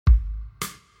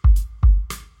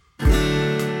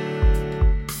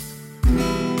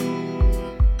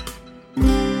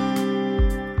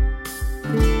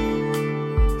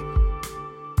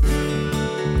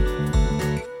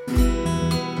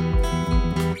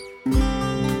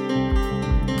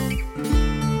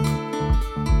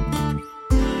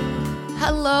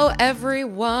Hello,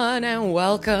 everyone, and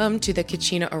welcome to the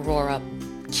Kachina Aurora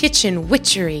Kitchen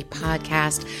Witchery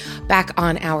podcast, back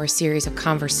on our series of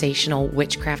conversational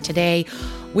witchcraft. Today,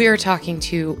 we are talking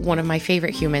to one of my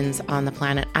favorite humans on the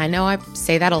planet. I know I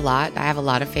say that a lot. I have a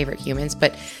lot of favorite humans,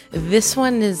 but this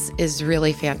one is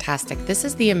really fantastic. This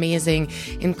is the amazing,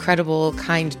 incredible,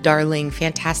 kind, darling,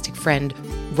 fantastic friend,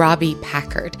 Robbie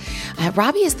Packard.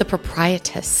 Robbie is the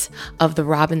proprietress of the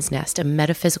Robin's Nest, a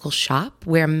metaphysical shop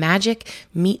where magic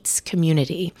meets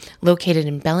community, located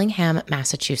in Bellingham,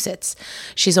 Massachusetts.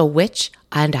 She's a witch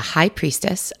and a high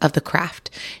priestess of the craft.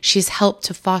 She's helped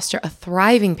to foster a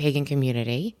thriving pagan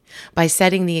community by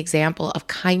setting the example of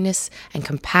kindness and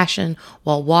compassion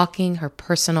while walking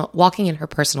in her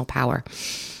personal power.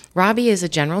 Robbie is a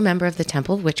general member of the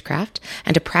Temple of Witchcraft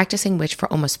and a practicing witch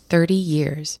for almost 30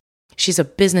 years. She's a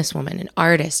businesswoman, an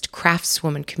artist,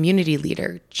 craftswoman, community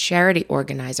leader, charity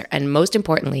organizer, and most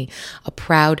importantly, a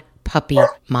proud puppy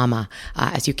mama.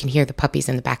 As you can hear the puppies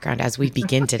in the background as we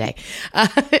begin today.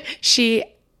 She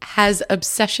has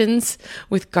obsessions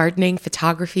with gardening,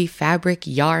 photography, fabric,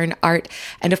 yarn, art,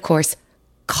 and of course,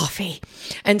 coffee,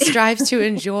 and strives to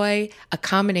enjoy a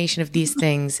combination of these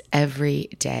things every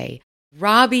day.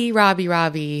 Robbie,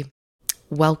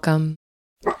 welcome.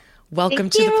 Welcome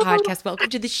to the podcast. Welcome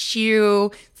to the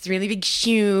shoe. It's a really big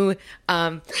shoe.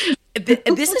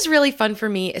 This is really fun for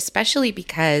me, especially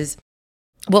because,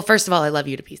 well, first of all, I love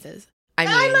you to pieces. I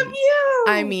love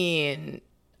you.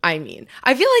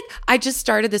 I feel like I just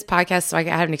started this podcast so I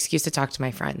have an excuse to talk to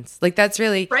my friends. Like that's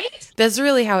really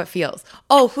how it feels.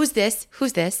 Oh, who's this?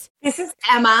 This is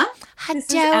Emma.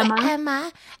 Hello, Emma.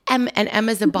 And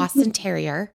Emma's a Boston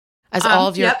Terrier. As all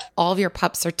of your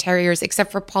pups are terriers,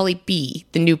 except for Polly B,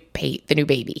 the new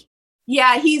baby.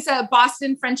 Yeah, he's a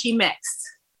Boston Frenchie mix.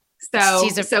 So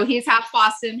he's half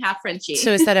Boston, half Frenchie.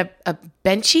 So is that a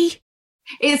Benchie?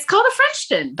 It's called a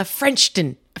Frenchton. A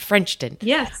Frenchton.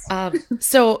 Yes.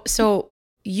 So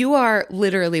you are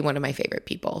literally one of my favorite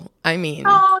people. I mean,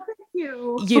 oh, thank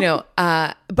you.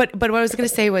 But what I was going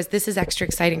to say was this is extra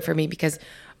exciting for me because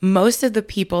most of the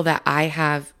people that I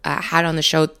have had on the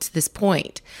show to this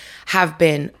point have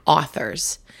been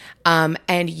authors.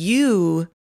 And you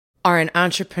are an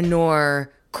entrepreneur,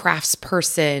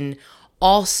 craftsperson,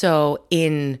 also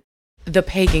in the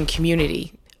pagan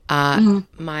community.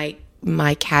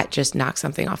 My cat just knocked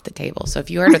something off the table. So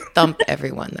if you heard a thump,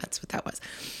 everyone, that's what that was.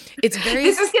 It's very.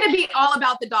 This is going to be all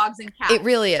about the dogs and cats. It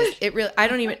really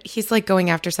is. He's like going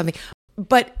after something.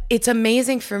 But it's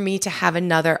amazing for me to have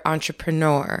another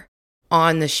entrepreneur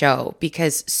on the show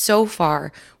because so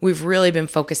far we've really been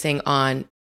focusing on,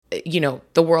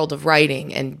 the world of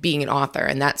writing and being an author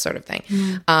and that sort of thing.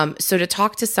 So to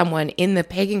talk to someone in the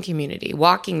pagan community,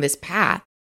 walking this path,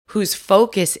 whose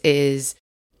focus is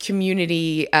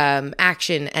community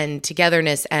action and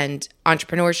togetherness and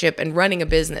entrepreneurship and running a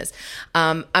business.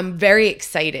 I'm very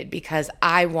excited because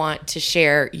I want to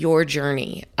share your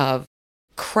journey of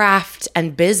craft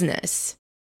and business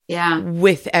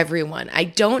with everyone. I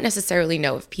don't necessarily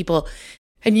know if people,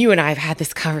 and you and I have had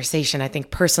this conversation, I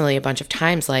think personally a bunch of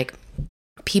times, like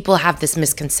people have this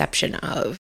misconception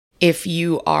of if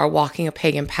you are walking a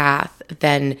pagan path,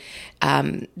 then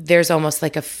there's almost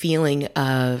like a feeling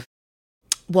of,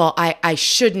 well, I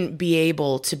shouldn't be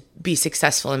able to be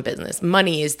successful in business.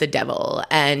 Money is the devil,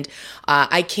 and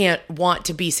I can't want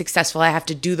to be successful. I have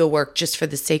to do the work just for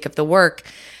the sake of the work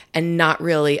and not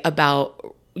really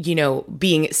about,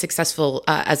 being successful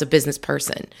as a business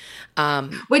person.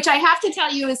 Which I have to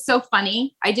tell you is so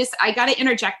funny. I got to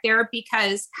interject there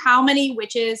because how many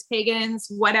witches, pagans,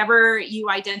 whatever you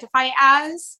identify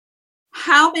as,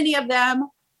 how many of them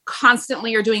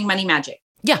constantly are doing money magic?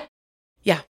 Yeah.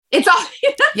 It's all,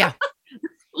 yeah,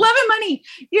 love and money,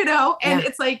 and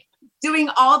it's like doing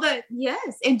all the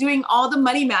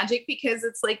money magic because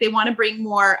it's like they want to bring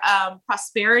more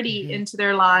prosperity into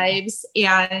their lives.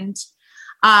 And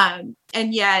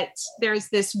yet there's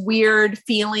this weird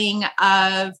feeling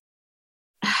of,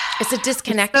 it's a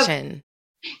disconnection.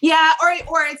 Or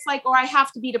it's like, or I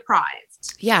have to be deprived.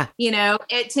 Yeah.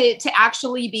 To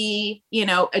actually be,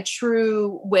 a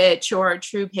true witch or a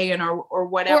true pagan or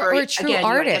whatever. Or a true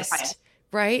artist,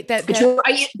 right?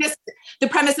 The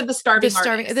premise of the starving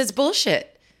artist. That's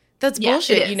bullshit. That's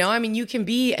bullshit. You can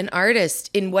be an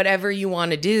artist in whatever you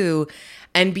want to do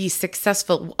and be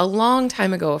successful. A long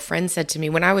time ago, a friend said to me,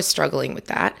 when I was struggling with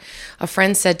that, a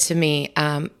friend said to me,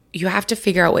 you have to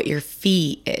figure out what your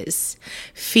fee is.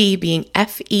 Fee being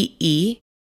FEE,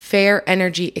 fair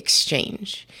energy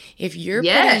exchange. If you're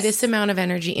putting this amount of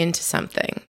energy into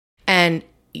something and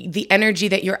the energy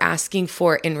that you're asking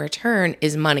for in return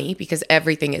is money, because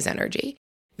everything is energy,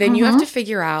 then you have to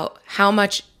figure out how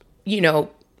much,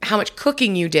 how much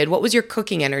cooking you did. What was your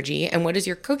cooking energy and what is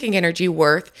your cooking energy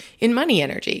worth in money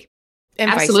energy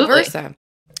and Absolutely. vice versa.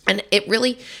 And it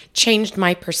really changed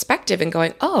my perspective in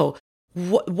going, oh,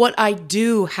 what I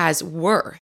do has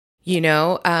worth,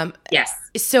 Yes.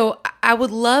 So I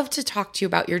would love to talk to you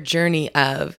about your journey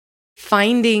of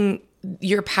finding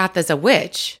your path as a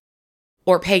witch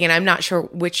or pagan. I'm not sure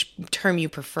which term you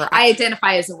prefer. I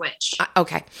identify as a witch.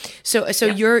 Okay. So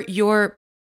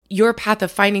your path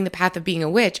of finding the path of being a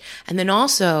witch, and then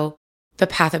also the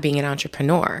path of being an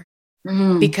entrepreneur.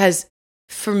 Because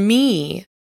for me,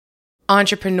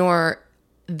 entrepreneur,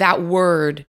 that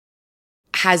word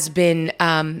has been,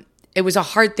 it was a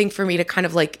hard thing for me to kind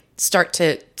of like start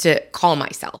to call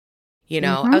myself.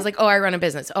 I was like, oh, I run a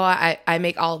business. Oh, I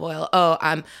make olive oil. Oh,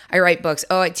 I write books.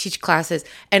 Oh, I teach classes,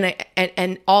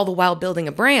 and all the while building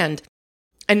a brand,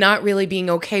 and not really being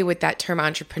okay with that term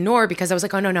entrepreneur because I was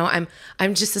like, oh no,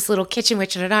 I'm just this little kitchen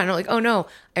witch, and I'm like, oh no,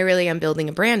 I really am building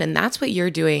a brand, and that's what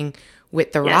you're doing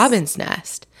with the Robin's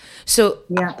Nest. So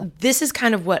this is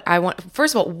kind of what I want.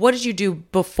 First of all, what did you do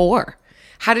before?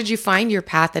 How did you find your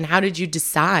path, and how did you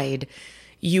decide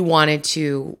you wanted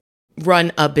to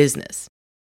run a business?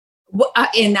 Well,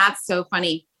 and that's so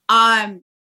funny.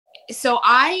 So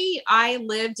I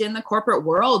lived in the corporate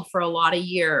world for a lot of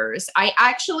years. I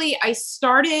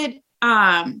started,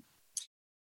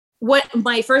 what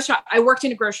my first job, I worked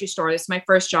in a grocery store. This is my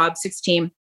first job,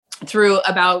 16 through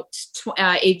about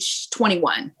age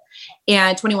 21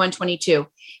 and 21, 22.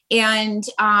 And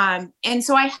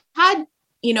so I had,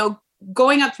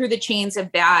 going up through the chains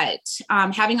of that,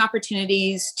 having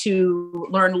opportunities to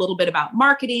learn a little bit about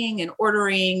marketing and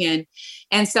ordering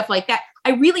and stuff like that.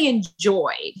 I really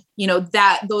enjoyed,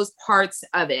 those parts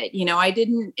of it. I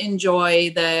didn't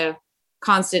enjoy the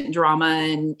constant drama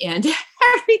and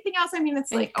everything else. I mean,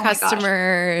 it's like, oh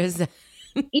customers. My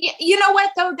gosh. You know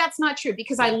what though? That's not true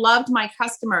because I loved my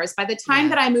customers. By the time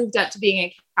that I moved up to being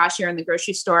a cashier in the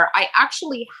grocery store, I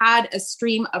actually had a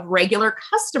stream of regular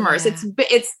customers. Yeah.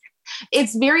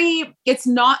 It's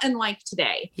not unlike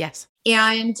today. Yes.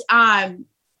 And,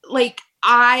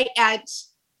 at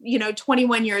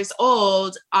 21 years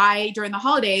old, during the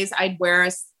holidays, I'd wear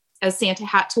a Santa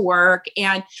hat to work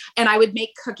and I would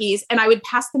make cookies and I would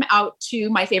pass them out to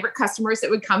my favorite customers that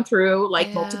would come through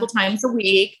multiple times a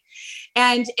week.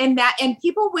 And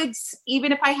people would,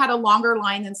 even if I had a longer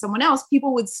line than someone else,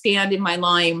 people would stand in my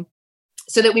line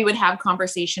so that we would have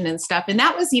conversation and stuff. And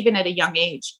that was even at a young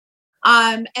age.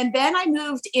 And then I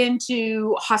moved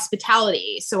into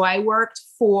hospitality. So I worked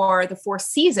for the Four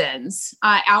Seasons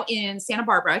out in Santa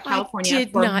Barbara, California. I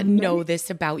did not know this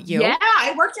about you. Yeah,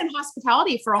 I worked in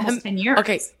hospitality for almost 10 years.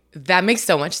 Okay, that makes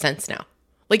so much sense now.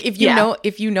 Like if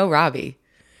you know Robbie,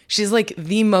 she's like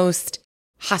the most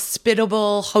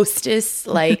hospitable hostess,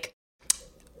 like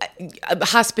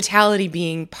hospitality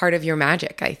being part of your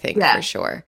magic, I think, for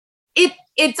sure.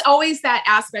 It's always that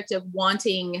aspect of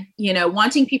wanting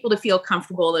people to feel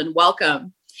comfortable and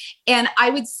welcome. And I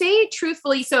would say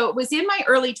truthfully, so it was in my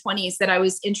early 20s that I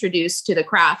was introduced to the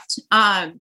craft.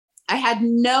 I had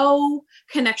no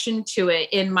connection to it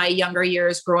in my younger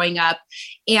years growing up.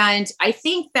 And I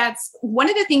think that's one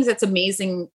of the things that's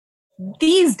amazing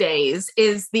these days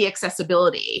is the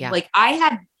accessibility. Yeah. Like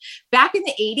back in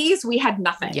the 80s, we had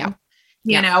nothing. Yeah.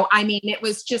 I mean, it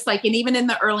was just like, and even in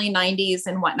the early 90s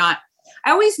and whatnot,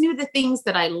 I always knew the things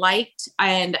that I liked.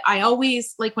 And I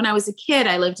always, like when I was a kid,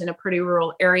 I lived in a pretty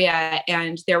rural area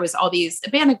and there was all these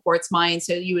abandoned quartz mines.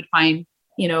 So you would find,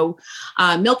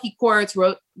 milky quartz,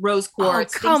 rose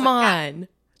quartz. Oh, come on.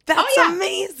 That's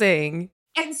amazing.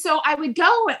 And so I would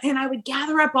go and I would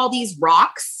gather up all these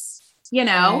rocks, and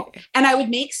I would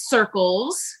make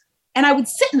circles and I would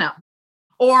sit in them.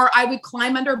 Or I would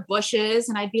climb under bushes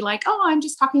and I'd be like, oh, I'm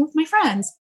just talking with my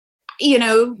friends.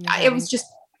 It was just,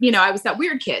 I was that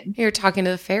weird kid. You're talking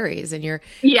to the fairies and you're,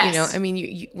 I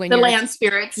mean, when the land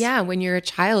spirits. Yeah. When you're a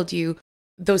child,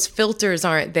 those filters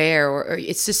aren't there or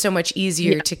it's just so much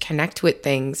easier to connect with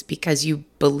things because you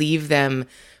believe them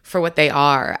for what they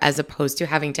are, as opposed to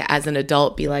having to, as an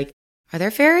adult, be like, are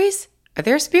there fairies? Are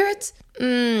there spirits?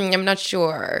 I'm not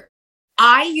sure.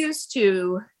 I used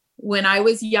to, when I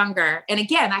was younger, and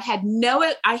again, I had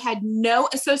no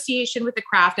association with the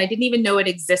craft. I didn't even know it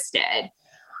existed.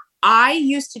 I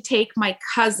used to take my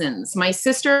cousins, my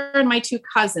sister and my two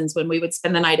cousins, when we would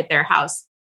spend the night at their house,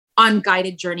 on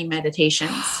guided journey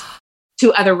meditations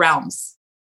to other realms.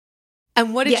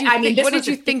 And what did you think? What did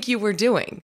you think you were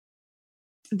doing?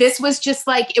 This was just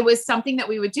like, it was something that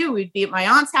we would do. We'd be at my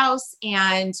aunt's house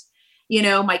and,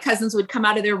 my cousins would come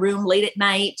out of their room late at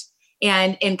night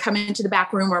and come into the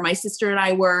back room where my sister and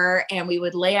I were, and we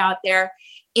would lay out there.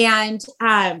 And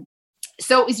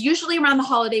so it was usually around the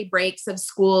holiday breaks of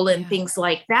school and things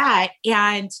like that.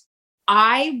 And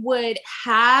I would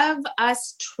have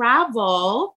us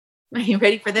travel. Are you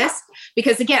ready for this?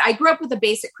 Because again, I grew up with a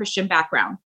basic Christian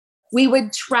background. We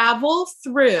would travel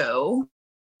through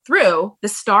the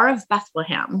Star of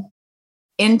Bethlehem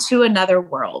into another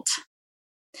world.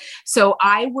 So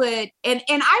I would, and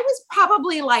I was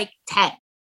probably like 10,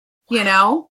 you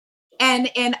know, and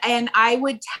I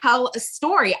would tell a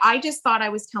story. I just thought I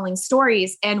was telling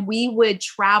stories, and we would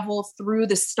travel through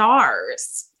the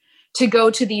stars to go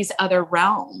to these other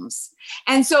realms.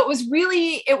 And so it was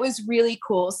really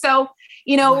cool. So,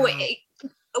 you know,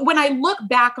 when I look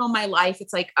back on my life,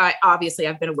 it's like, obviously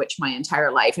I've been a witch my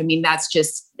entire life. I mean, that's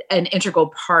just an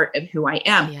integral part of who I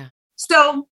am. Yeah.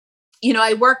 So, you know,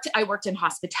 I worked in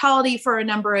hospitality for a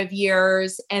number of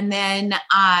years. And then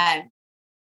I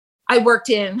worked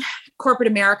in corporate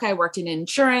America. I worked in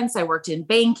insurance. I worked in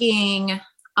banking.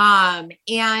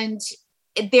 And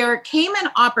there came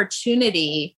an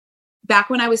opportunity back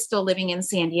when I was still living in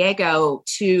San Diego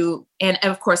and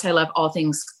of course I love all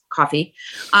things coffee,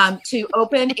 to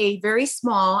open a very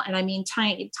small, and I mean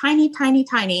tiny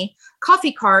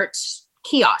coffee cart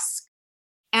kiosk.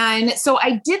 And so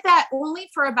I did that only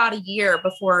for about a year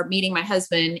before meeting my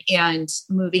husband and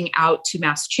moving out to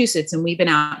Massachusetts. And we've been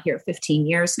out here 15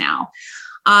 years now.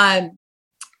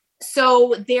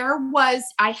 So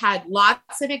I had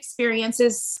lots of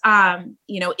experiences,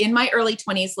 you know, in my early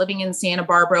 20s, living in Santa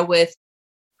Barbara with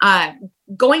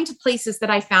going to places that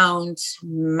I found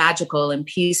magical and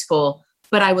peaceful,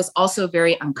 but I was also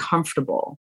very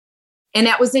uncomfortable. And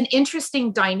that was an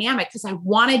interesting dynamic because I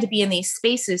wanted to be in these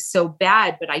spaces so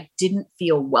bad, but I didn't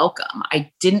feel welcome.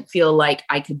 I didn't feel like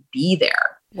I could be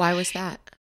there. Why was that?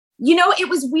 You know, it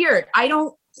was weird.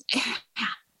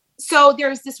 So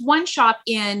there's this one shop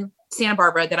in Santa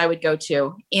Barbara that I would go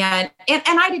to, and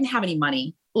I didn't have any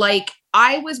money. Like,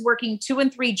 I was working 2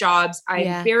 and 3 jobs.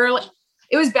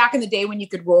 It was back in the day when you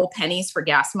could roll pennies for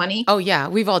gas money. Oh yeah.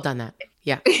 We've all done that.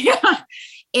 Yeah. Yeah.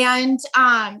 And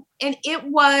there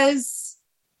was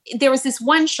this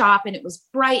one shop, and it was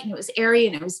bright and it was airy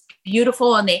and it was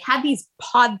beautiful. And they had these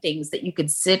pod things that you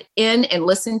could sit in and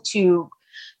listen to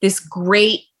this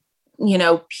great, you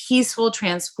know, peaceful,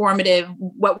 transformative,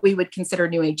 what we would consider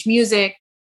new age music.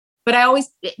 But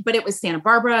it was Santa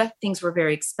Barbara. Things were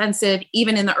very expensive,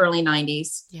 even in the early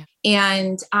 90s. Yeah.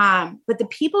 And, but the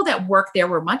people that worked there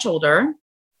were much older.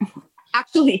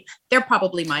 Actually, they're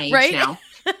probably my age now.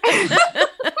 To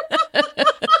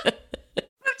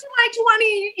my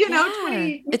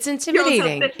 20. It's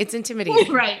intimidating. It's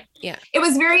intimidating. Right. Yeah. It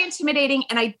was very intimidating.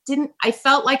 And I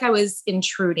felt like I was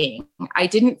intruding. I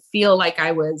didn't feel like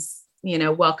I was, you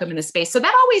know, welcome in the space. So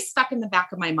that always stuck in the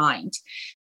back of my mind.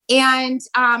 And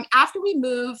after we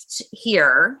moved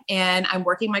here, and I'm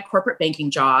working my corporate banking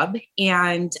job,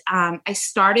 and I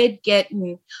started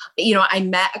getting, you know, I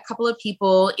met a couple of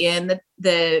people in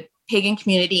the pagan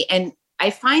community, and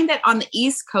I find that on the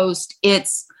East Coast,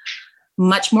 it's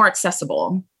much more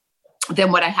accessible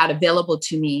than what I had available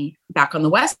to me back on the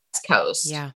West Coast.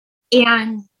 Yeah.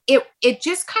 And it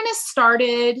just kind of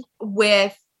started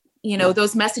with, you know,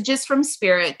 those messages from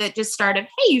spirit that just started,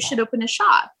 hey, you should open a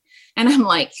shop. And I'm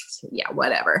like, yeah,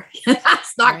 whatever.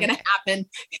 That's not going to happen.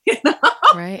 You know?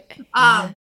 Right.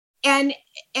 Yeah. And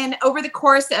over the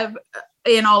course of,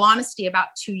 in all honesty, about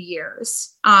 2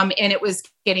 years, and it was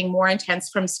getting more intense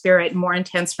from spirit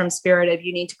of,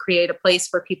 you need to create a place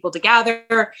for people to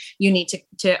gather. You need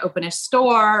to open a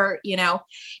store, you know,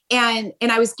 and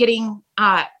I was getting,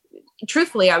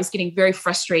 truthfully, I was getting very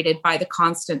frustrated by the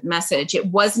constant message. It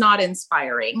was not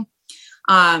inspiring.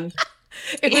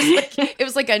 It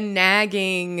was like a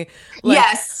nagging, like,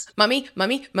 yes, mommy,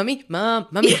 mom,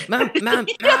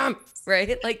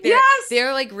 right? Like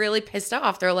they're like really pissed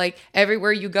off. They're like,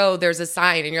 everywhere you go, there's a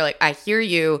sign, and you're like, I hear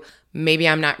you. Maybe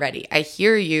I'm not ready. I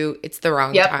hear you. It's the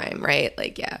wrong time, right?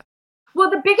 Like, yeah. Well,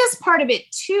 the biggest part of it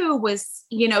too was,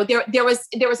 you know, there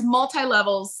was multi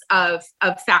levels of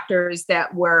factors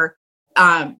that were,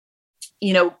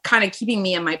 you know, kind of keeping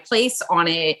me in my place on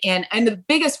it, and the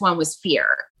biggest one was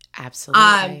fear.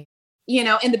 Absolutely. You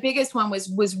know, and the biggest one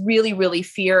was really, really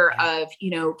fear of, you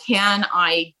know, can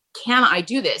I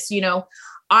do this? You know,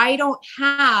 I don't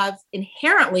have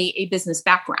inherently a business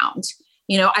background.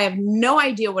 You know, I have no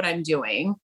idea what I'm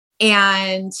doing.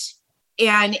 And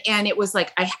it was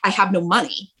like, I have no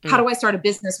money. How do I start a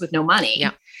business with no money?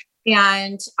 Yeah.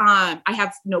 And I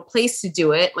have no place to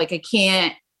do it. Like, I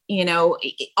can't, you know,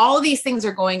 all of these things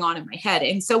are going on in my head.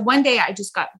 And so one day I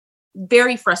just got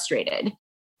very frustrated.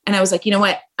 And I was like, you know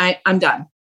what? I'm done.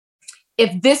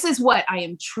 If this is what I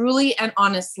am truly and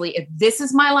honestly, if this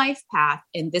is my life path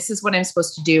and this is what I'm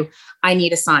supposed to do, I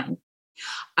need a sign.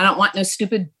 I don't want no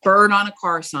stupid bird on a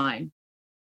car sign.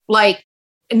 Like,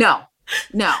 no,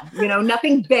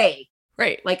 nothing vague.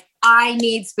 Right. Like I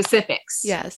need specifics.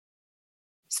 Yes.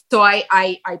 So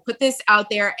I put this out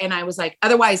there and I was like,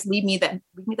 otherwise leave me the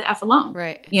F alone.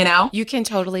 Right. You can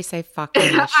totally say fuck on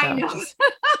this show. I know.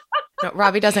 No,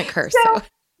 Robbie doesn't curse.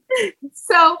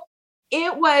 So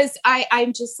it was,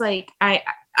 I'm just like,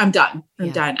 I'm done.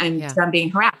 I'm done. I'm done being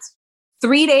harassed.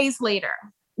 3 days later.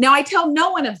 Now I tell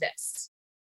no one of this.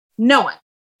 No one.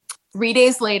 3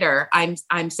 days later, I'm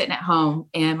sitting at home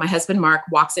and my husband, Mark,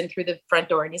 walks in through the front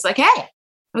door and he's like, hey.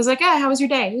 I was like, hey, how was your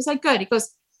day? He was like, good. He goes,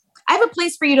 I have a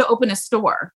place for you to open a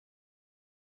store.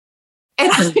 And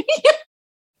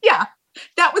yeah,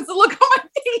 that was the look on my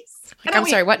face. Like, I'm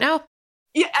sorry, what now?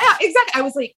 Yeah, exactly. I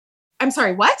was like, I'm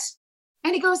sorry, what?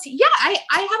 And he goes, yeah, I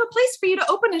have a place for you to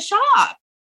open a shop. I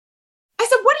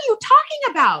said, what are you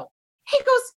talking about? He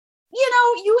goes,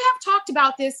 you have talked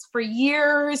about this for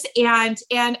years and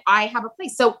I have a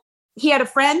place. So he had a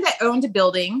friend that owned a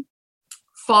building,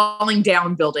 falling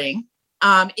down building,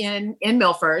 in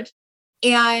Milford.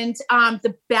 And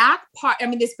the back part,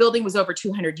 this building was over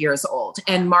 200 years old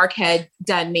and Mark had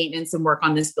done maintenance and work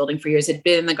on this building for years. It had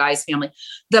been in the Guy's family.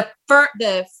 The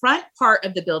front part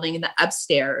of the building in the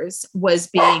upstairs was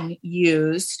being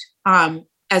used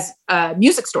as a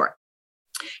music store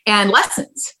and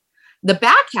lessons. The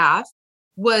back half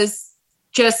was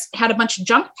just had a bunch of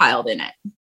junk piled in it.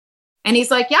 And he's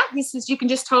like, yeah, he says, you can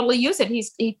just totally use it.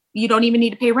 You don't even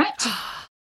need to pay rent.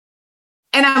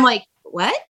 And I'm like,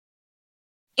 what?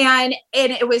 And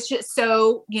it was just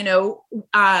so,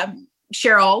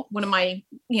 Cheryl, one of my,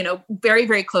 very,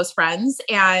 very close friends.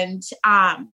 And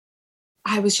I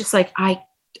was just like,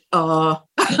 what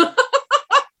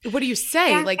do you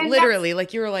say? And literally,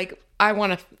 like you were like, I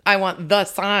want the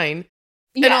sign.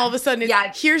 Yeah, and all of a sudden,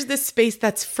 here's this space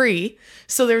that's free.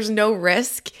 So there's no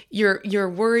risk. You're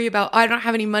worried about, I don't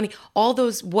have any money. All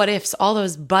those what ifs, all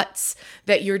those buts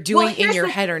that you're doing in your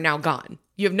head are now gone.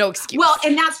 You have no excuse. Well,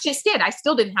 and that's just it. I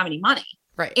still didn't have any money.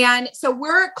 Right. And so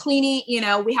we're cleaning,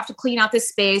 we have to clean out this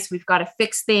space. We've got to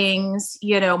fix things.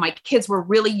 My kids were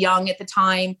really young at the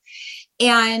time.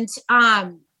 And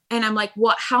I'm like,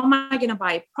 well, how am I going to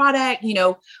buy product?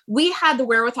 We had the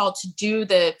wherewithal to do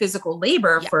the physical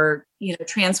labor for,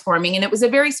 transforming. And it was a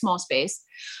very small space.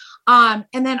 And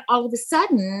then all of a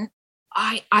sudden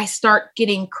I start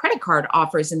getting credit card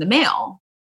offers in the mail.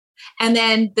 And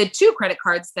then the 2 credit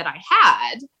cards that I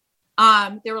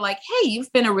had, they were like, hey,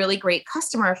 you've been a really great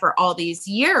customer for all these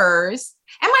years.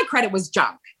 And my credit was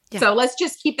junk. Yeah. So let's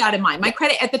just keep that in mind. My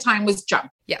credit at the time was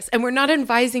junk. Yes. And we're not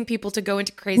advising people to go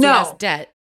into crazy ass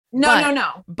debt.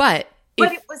 No. But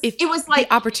it was like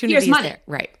the opportunity is there.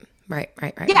 Right.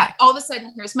 Yeah. All of a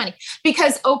sudden, here's money.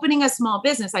 Because opening a small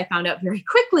business, I found out very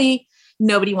quickly,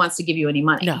 nobody wants to give you any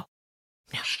money. No.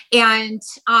 And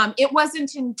it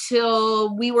wasn't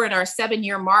until we were at our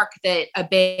 7-year mark that a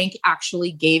bank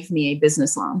actually gave me a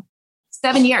business loan.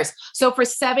 7 years. So for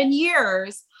 7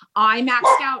 years, I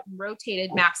maxed out and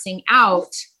rotated maxing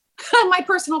out my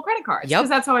personal credit cards because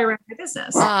that's how I ran my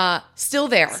business. Still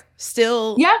there.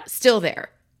 Still there.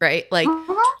 Right. Like,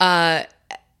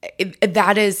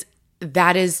 that is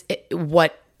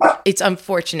what it's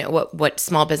unfortunate what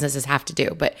small businesses have to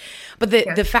do. But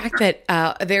the fact that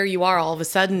there you are all of a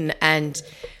sudden, and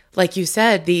like you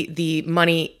said, the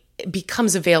money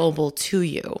becomes available to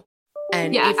you.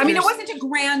 And it wasn't a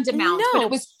grand amount, but it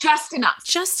was just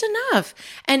enough.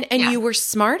 And you were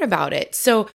smart about it.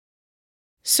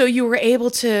 So you were able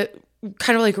to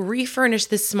kind of like refurnish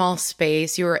this small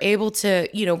space. You were able to,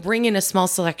 bring in a small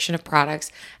selection of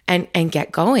products and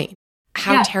get going.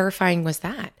 How terrifying was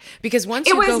that? Because once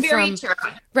you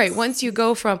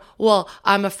go from, well,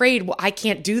 I'm afraid, I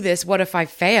can't do this. What if I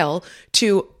fail?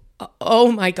 To,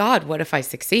 oh my God, what if I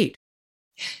succeed?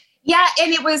 Yeah.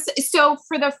 And it was, so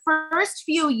for the first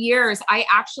few years, I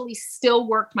actually still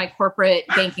worked my corporate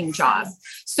banking job.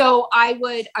 So I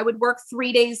would work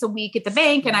 3 days a week at the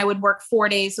bank and I would work 4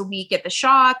 days a week at the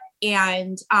shop.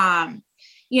 And, and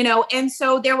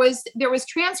so there was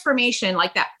transformation.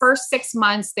 Like that first 6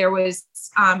 months, there was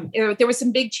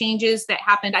some big changes that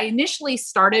happened. I initially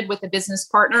started with a business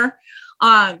partner.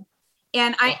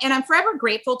 And I'm forever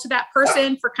grateful to that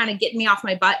person for kind of getting me off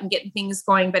my butt and getting things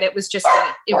going. But it was just,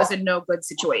 it was a no good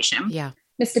situation. Yeah.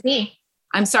 Mr. B,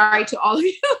 I'm sorry to all of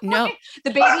you. No,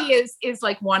 the baby is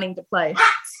like wanting to play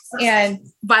and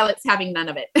Violet's having none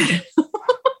of it.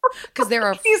 Because there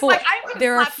are He's four, like, I'm going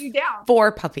to slap you down.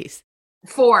 4 puppies.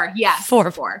 4. Yes.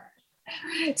 4.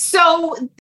 So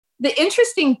the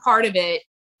interesting part of it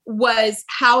was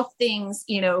how things,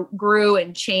 grew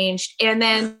and changed. And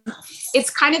then it's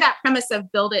kind of that premise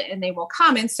of build it and they will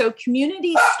come. And so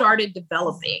communities started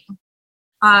developing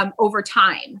over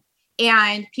time,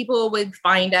 and people would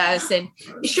find us. And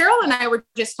Cheryl and I were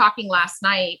just talking last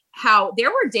night how there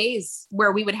were days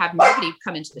where we would have nobody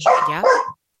come into the shop.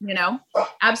 Yeah.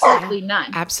 Absolutely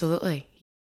none. Absolutely.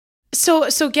 So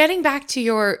getting back to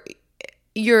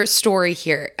your story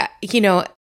here,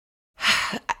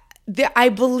 I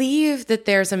believe that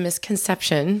there's a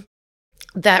misconception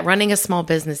that running a small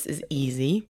business is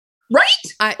easy. Right?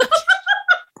 I'm sorry.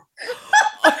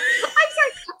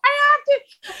 I have to.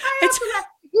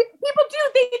 People do.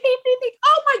 They think,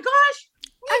 oh my gosh,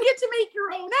 you get to make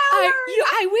your own hours.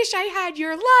 I wish I had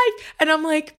your life. And I'm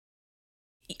like,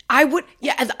 I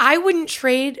wouldn't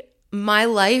trade my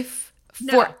life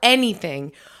for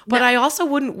anything, but I also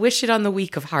wouldn't wish it on the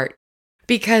weak of heart,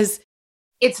 because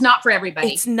it's not for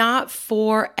everybody. It's not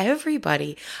for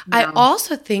everybody. No. I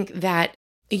also think that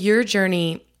your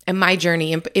journey and my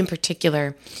journey in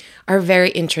particular are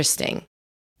very interesting,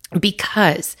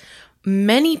 because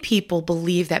many people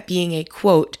believe that being a,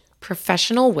 quote,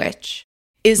 professional witch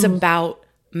is about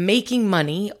making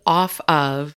money off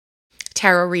of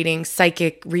tarot readings,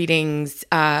 psychic readings,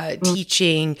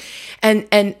 teaching,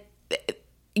 and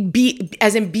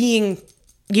being,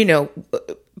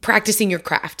 practicing your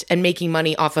craft and making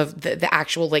money off of the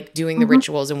actual, like, doing the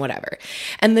rituals and whatever.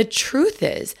 And the truth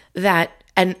is that,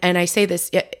 and I say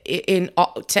this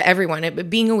to everyone,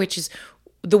 being a witch is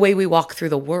the way we walk through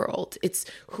the world. It's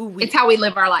how we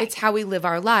live our life. It's how we live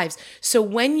our lives. So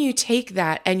when you take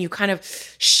that and you kind of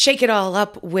shake it all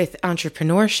up with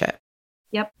entrepreneurship,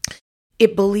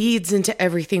 it bleeds into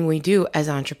everything we do as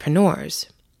entrepreneurs.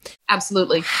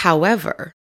 Absolutely.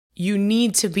 However, you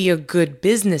need to be a good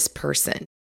business person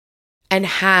and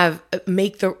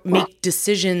make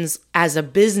decisions as a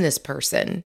business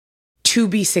person to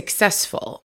be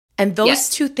successful. And those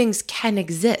two things can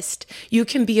exist. You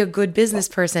can be a good business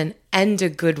person and a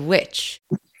good witch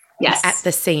at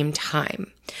the same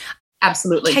time.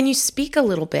 Absolutely. Can you speak a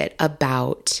little bit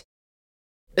about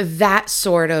that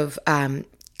sort of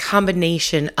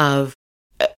combination of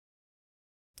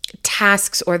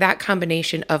tasks, or that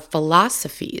combination of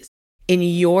philosophies in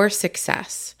your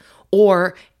success,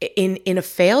 or in a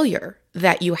failure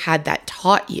that you had that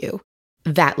taught you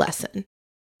that lesson?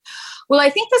 Well, I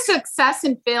think the success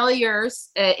and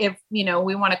failures, if we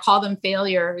want to call them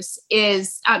failures,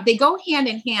 is they go hand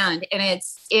in hand, and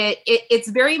it's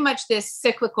very much this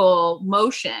cyclical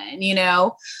motion.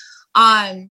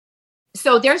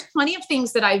 So there's plenty of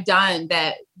things that I've done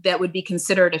that would be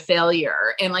considered a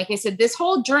failure, and like I said, this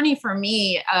whole journey for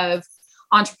me of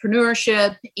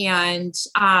entrepreneurship and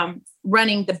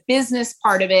running the business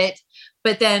part of it,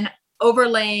 but then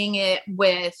overlaying it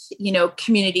with,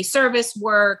 community service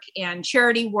work and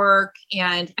charity work.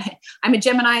 And I'm a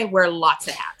Gemini, I wear lots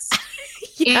of hats.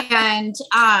 And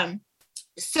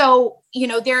so,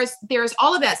 there's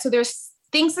all of that. So there's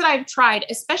things that I've tried,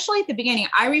 especially at the beginning.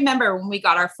 I remember when we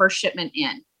got our first shipment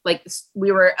in, like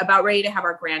we were about ready to have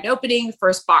our grand opening. The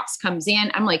first box comes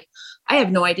in. I'm like, I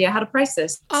have no idea how to price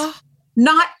this.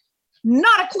 Not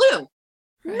a clue.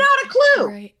 Right. Not a clue.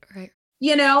 Right.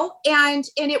 And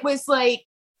it was like,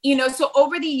 so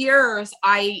over the years,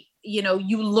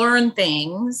 you learn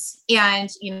things, and,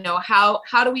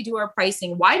 how do we do our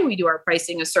pricing? Why do we do our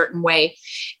pricing a certain way?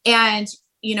 And,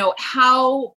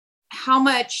 how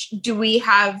much do we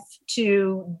have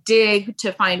to dig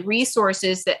to find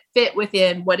resources that fit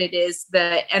within what it is,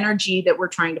 the energy that we're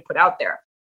trying to put out there?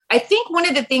 I think one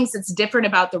of the things that's different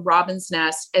about the Robin's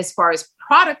Nest as far as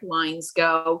product lines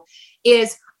go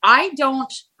is I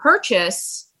don't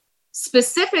purchase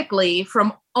specifically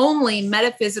from only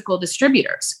metaphysical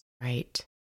distributors. Right.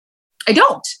 I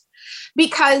don't.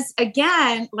 Because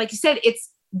again, like you said,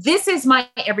 this is my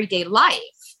everyday life.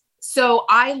 So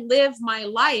I live my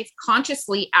life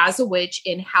consciously as a witch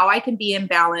in how I can be in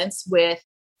balance with,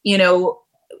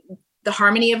 the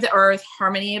harmony of the earth,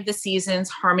 harmony of the seasons,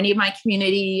 harmony of my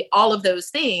community, all of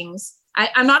those things.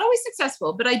 I'm not always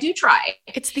successful, but I do try.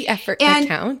 It's the effort that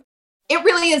counts. It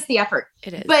really is the effort.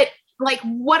 It is. But like,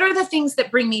 what are the things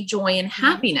that bring me joy and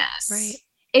happiness? Right.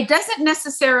 It doesn't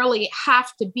necessarily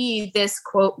have to be this,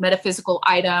 quote, metaphysical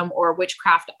item or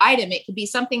witchcraft item. It could be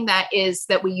something that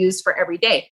we use for every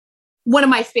day. One of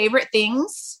my favorite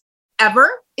things ever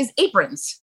is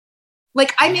aprons.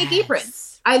 Like, I make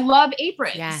aprons. I love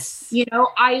aprons. Yes.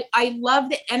 I love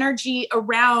the energy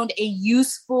around a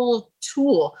useful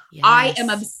tool. Yes. I am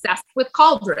obsessed with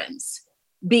cauldrons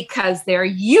because they're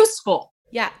useful.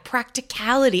 Yeah,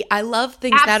 practicality. I love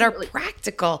things that are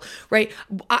practical, right?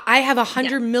 I have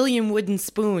 100 million wooden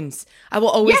spoons. I will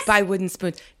always buy wooden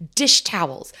spoons. Dish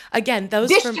towels. Again, those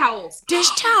dish towels.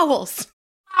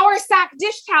 Flour sack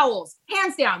dish towels.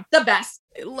 Hands down, the best.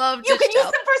 I love dish towels. You can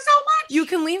use them for so much. You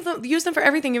can use them for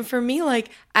everything. And for me, like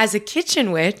as a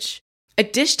kitchen witch, a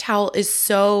dish towel is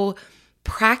so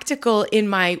practical in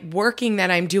my working that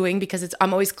I'm doing because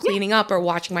I'm always cleaning up or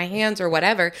washing my hands or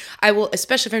whatever. I will,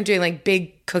 especially if I'm doing like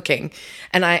big cooking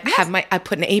and I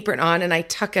put an apron on and I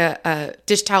tuck a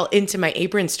dish towel into my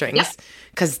apron strings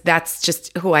because that's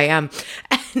just who I am.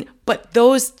 But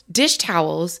those dish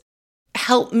towels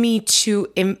help me to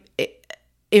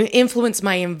influence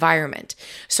my environment.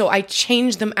 So I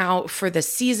change them out for the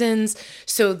seasons.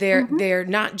 So they're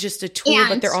not just a tool,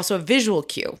 but they're also a visual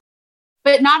cue.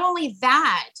 But not only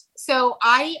that, so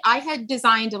I had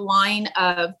designed a line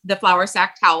of the flour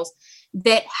sack towels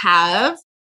that have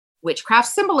witchcraft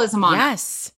symbolism on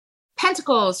it.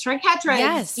 Pentacles, triquetras.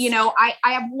 Yes. You know, I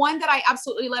have one that I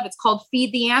absolutely love. It's called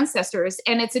Feed the Ancestors.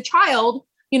 And it's a child,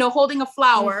 you know, holding a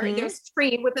flower. There's a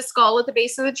tree with a skull at the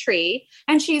base of the tree.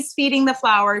 And she's feeding the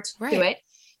flower to it.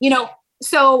 You know,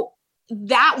 so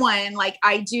that one, like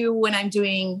I do when I'm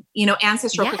doing, you know,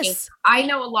 ancestral cooking, I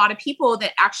know a lot of people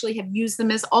that actually have used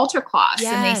them as altar cloths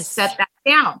and they set that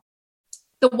down.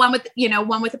 The one with, you know,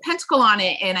 one with a pentacle on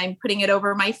it and I'm putting it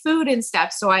over my food and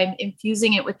stuff. So I'm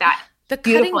infusing it with that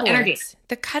beautiful energy.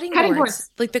 The cutting boards,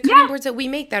 like the cutting boards that we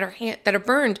make that are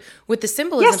burned with the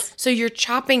symbolism. So you're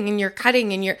chopping and you're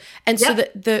cutting and so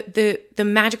the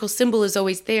magical symbol is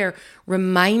always there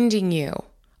reminding you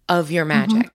of your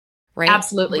magic. Right?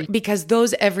 Absolutely. Because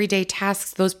those everyday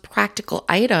tasks, those practical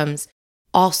items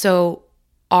also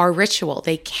are ritual.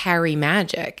 They carry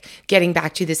magic. Getting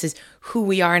back to this is who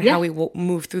we are and how we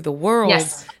move through the world,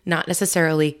 not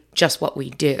necessarily just what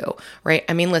we do, right?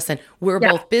 I mean, listen, we're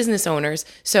both business owners.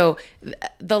 So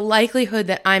the likelihood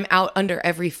that I'm out under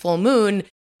every full moon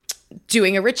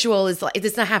doing a ritual is like,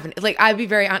 it's not happening. Like, I'd be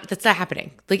very honest, that's not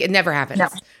happening. Like, it never happens,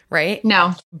 right?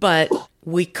 No. But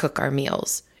we cook our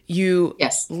meals. You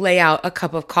lay out a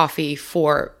cup of coffee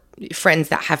for friends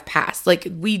that have passed. Like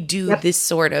we do this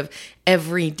sort of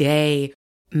everyday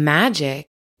magic,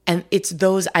 and it's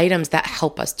those items that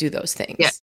help us do those things. Yeah.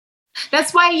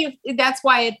 That's why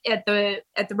at the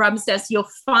Robin's Nest you'll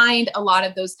find a lot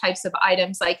of those types of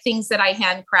items, like things that I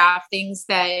handcraft, things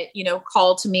that, you know,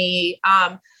 call to me.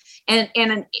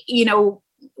 And you know,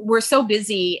 we're so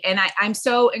busy and I'm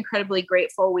so incredibly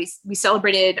grateful. We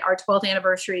celebrated our 12th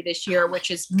anniversary this year,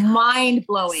 which is mind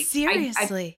blowing.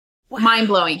 Seriously. Mind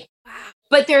blowing. Wow.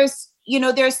 But there's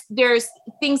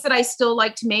things that I still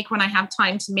like to make when I have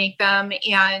time to make them.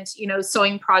 And, you know,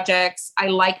 sewing projects. I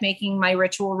like making my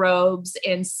ritual robes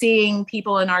and seeing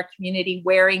people in our community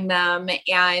wearing them.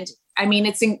 And I mean,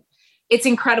 it's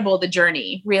incredible, the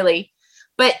journey, really.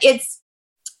 But it's,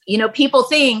 you know, people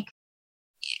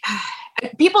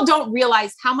don't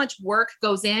realize how much work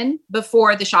goes in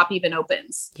before the shop even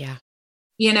opens. Yeah.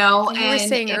 You know, and you were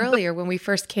saying earlier when we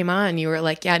first came on, you were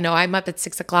like, yeah, no, I'm up at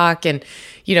 6 o'clock and,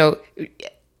 you know,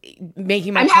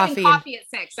 making my coffee. I'm having coffee at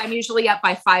 6. I'm usually up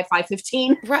by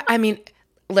 5:15. Right. I mean,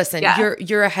 listen,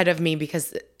 you're ahead of me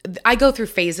because I go through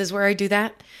phases where I do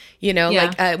that, you know,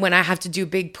 like when I have to do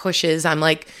big pushes, I'm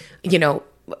like, you know,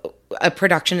 a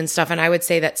production and stuff. And I would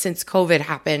say that since COVID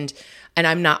happened, and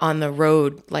I'm not on the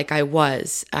road like I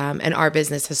was, and our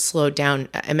business has slowed down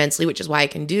immensely, which is why I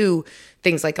can do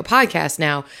things like a podcast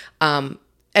now, and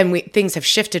things have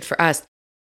shifted for us.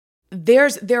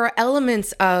 There are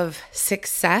elements of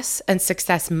success and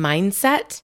success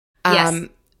mindset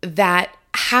that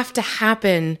have to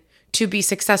happen to be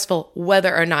successful,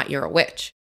 whether or not you're a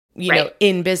witch, you know,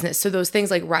 in business. So those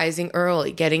things like rising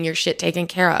early, getting your shit taken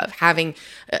care of, having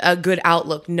a good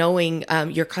outlook, knowing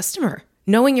your customer.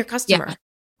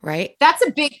 Right? That's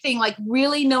a big thing. Like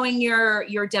really knowing your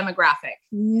demographic,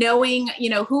 knowing, you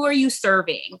know, who are you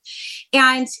serving?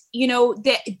 And, you know,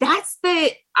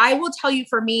 I will tell you,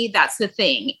 for me, that's the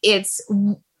thing.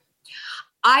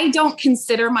 I don't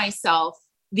consider myself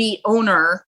the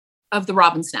owner of the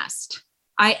Robin's Nest.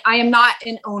 I am not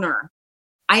an owner.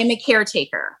 I am a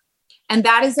caretaker. And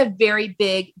that is a very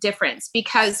big difference,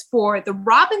 because for the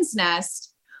Robin's Nest,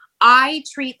 I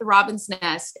treat the Robin's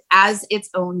Nest as its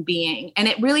own being, and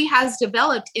it really has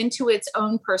developed into its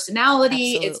own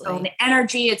personality, its own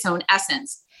energy, its own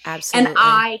essence. Absolutely. And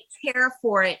I care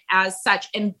for it as such.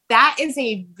 And that is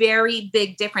a very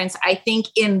big difference, I think,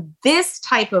 in this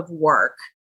type of work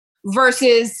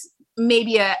versus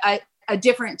maybe a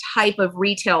different type of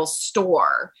retail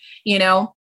store. You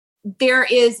know, there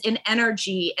is an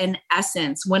energy and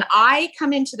essence. When I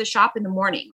come into the shop in the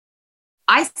morning,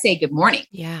 I say good morning.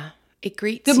 Yeah. It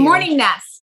greets Good you. morning,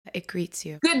 Ness. It greets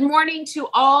you. Good morning to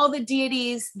all the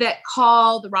deities that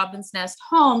call the Robin's Nest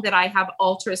home that I have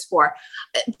altars for.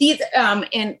 These,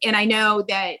 and I know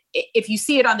that if you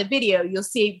see it on the video, you'll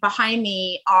see behind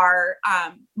me are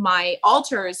my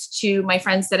altars to my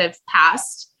friends that have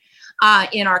passed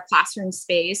in our classroom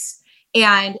space.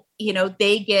 And, you know,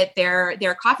 they get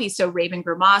their coffee. So Raven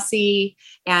Grimassi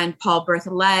and Paul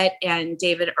Berthollet and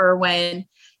David Irwin.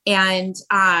 And,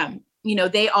 you know,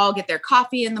 they all get their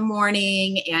coffee in the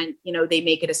morning and, you know, they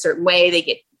make it a certain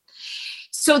way.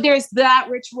 So there's that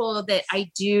ritual that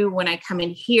I do when I come in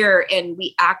here and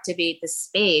we activate the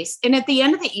space. And at the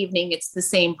end of the evening, it's the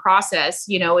same process.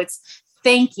 You know, it's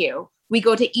thank you. We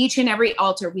go to each and every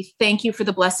altar. We thank you for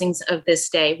the blessings of this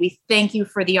day. We thank you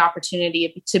for the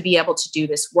opportunity to be able to do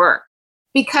this work,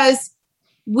 because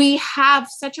we have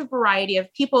such a variety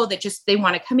of people that they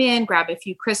want to come in, grab a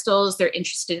few crystals. They're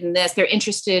interested in this. They're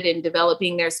interested in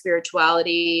developing their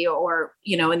spirituality, or,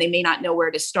 you know, and they may not know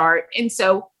where to start. And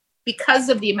so because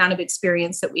of the amount of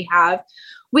experience that we have,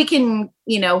 we can,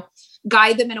 you know,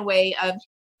 guide them in a way of,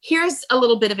 here's a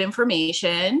little bit of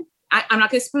information. I'm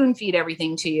not going to spoon feed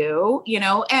everything to you, you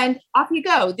know, and off you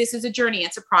go. This is a journey.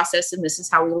 It's a process. And this is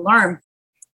how we learn.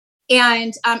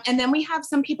 And then we have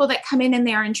some people that come in and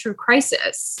they're in true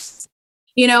crisis,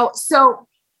 you know, so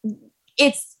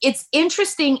it's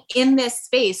interesting in this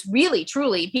space, really,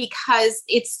 truly, because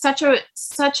it's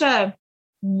such a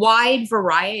wide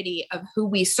variety of who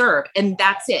we serve. And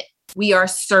that's it. We are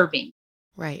serving.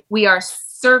 Right. We are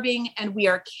serving and we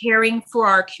are caring for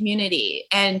our community.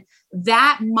 And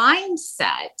that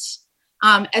mindset,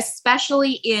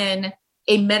 especially in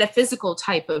a metaphysical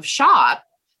type of shop,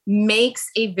 makes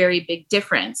a very big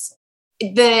difference.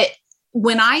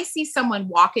 When I see someone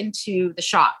walk into the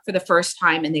shop for the first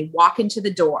time and they walk into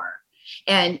the door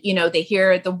and, you know, they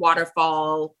hear the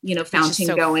waterfall, you know, fountain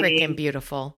so going. Freaking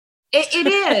beautiful. It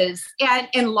is.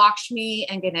 And Lakshmi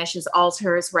and Ganesh's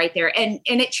altars right there. And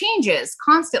it changes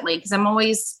constantly because I'm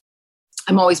always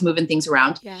moving things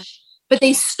around. Yeah. But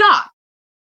they stop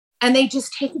and they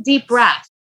just take a deep breath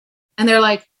and they're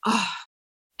like, oh,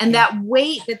 and that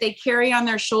weight that they carry on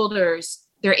their shoulders,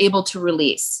 they're able to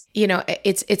release. You know,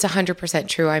 it's 100%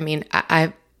 true. I mean,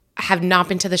 I have not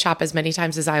been to the shop as many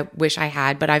times as I wish I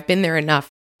had, but I've been there enough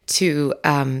to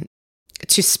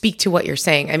speak to what you're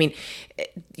saying. I mean,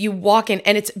 you walk in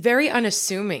and it's very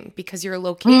unassuming because your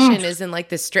location is in like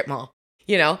this strip mall,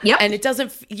 you know? Yep. And it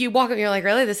doesn't, you walk and you're like,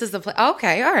 really, this is the place?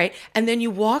 Okay. All right. And then you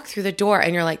walk through the door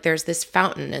and you're like, there's this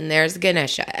fountain and there's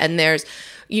Ganesha and there's,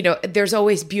 you know, there's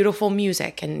always beautiful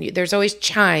music and there's always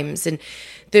chimes and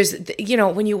there's, you know,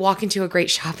 when you walk into a great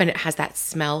shop and it has that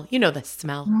smell, you know, the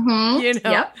smell, you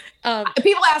know, yep.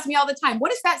 People ask me all the time,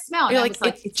 what is that smell? And you're like,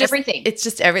 it's just everything. It's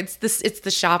just it's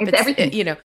the shop. It's everything. You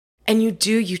know, and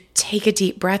you take a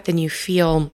deep breath and you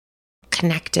feel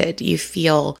connected. You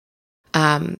feel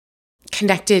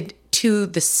connected to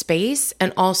the space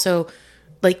and also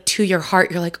like to your heart.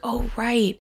 You're like, oh,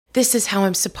 right. This is how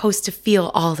I'm supposed to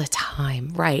feel all the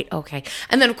time. Right. Okay.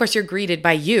 And then of course you're greeted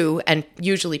by you and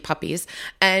usually puppies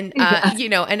and, you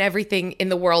know, and everything in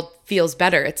the world feels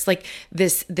better. It's like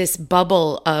this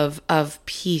bubble of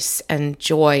peace and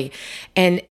joy.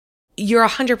 And you're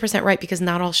 100% right because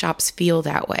not all shops feel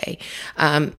that way.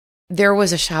 There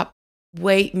was a shop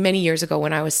many years ago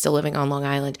when I was still living on Long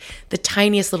Island, the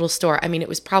tiniest little store. I mean, it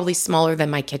was probably smaller than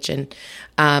my kitchen.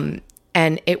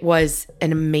 And it was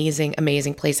an amazing,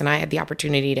 amazing place. And I had the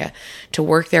opportunity to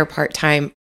work there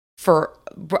part-time for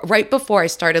right before I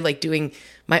started like doing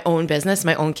my own business,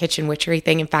 my own kitchen witchery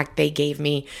thing. In fact, they gave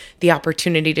me the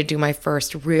opportunity to do my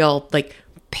first real like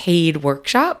paid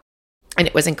workshop. And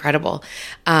it was incredible.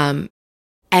 And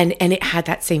it had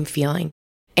that same feeling.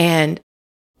 And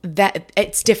that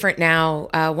it's different now.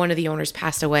 One of the owners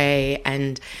passed away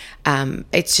and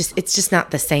it's just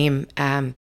not the same.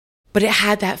 But it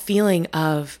had that feeling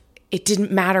of it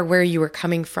didn't matter where you were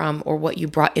coming from or what you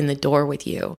brought in the door with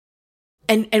you.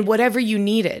 And whatever you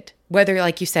needed, whether,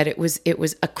 like you said, it was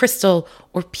a crystal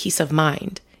or peace of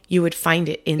mind, you would find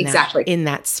it in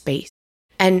that space.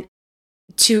 And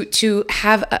to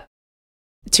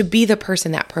be the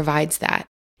person that provides that,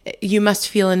 you must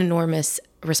feel an enormous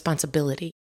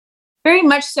responsibility. Very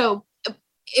much so.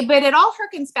 But it all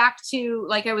harkens back to,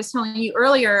 like I was telling you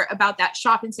earlier, about that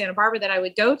shop in Santa Barbara that I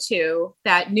would go to,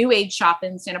 that new age shop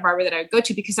in Santa Barbara that I would go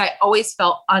to, because I always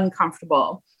felt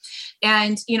uncomfortable.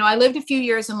 And, you know, I lived a few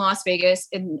years in Las Vegas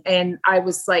and I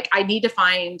was like, I need to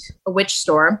find a witch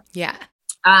store. Yeah.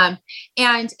 And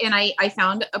I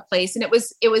found a place and it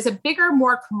was a bigger,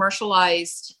 more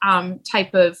commercialized,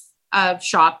 type of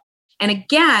shop. And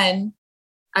again,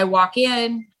 I walk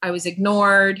in, I was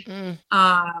ignored. And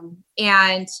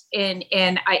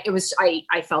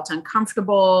I felt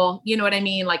uncomfortable. You know what I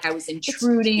mean? Like I was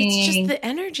intruding. It's just the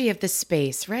energy of the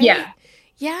space, right? Yeah.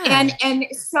 Yeah. And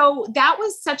so that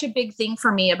was such a big thing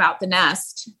for me about the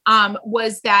nest,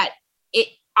 was that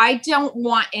I don't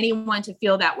want anyone to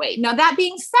feel that way. Now, that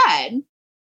being said,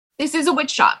 this is a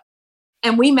witch shop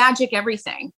and we magic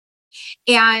everything.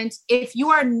 And if you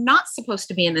are not supposed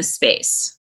to be in this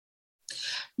space,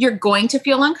 you're going to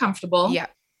feel uncomfortable. Yeah.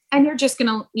 And you're just going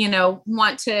to,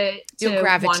 want to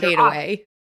gravitate away.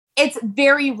 It's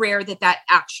very rare that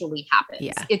actually happens.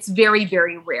 Yeah. It's very,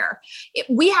 very rare.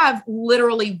 We have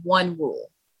literally one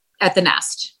rule at the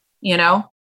nest,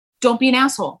 don't be an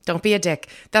asshole. Don't be a dick.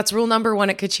 That's rule number 1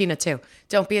 at Kachina too.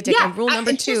 Don't be a dick. Yeah, and rule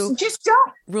number 2, just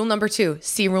don't. Rule number 2,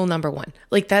 see rule number 1.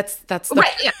 Like that's the,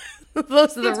 right. Yeah.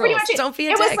 those are the rules. Don't be a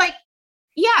dick. It was like,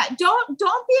 yeah, don't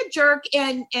be a jerk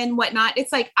and whatnot.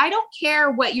 It's like, I don't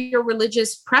care what your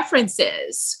religious preference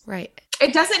is. Right.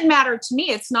 It doesn't matter to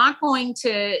me. It's not going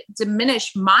to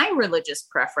diminish my religious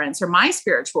preference or my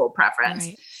spiritual preference,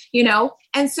 right.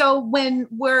 And so when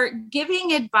we're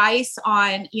giving advice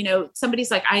on,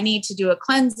 somebody's like, I need to do a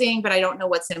cleansing, but I don't know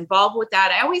what's involved with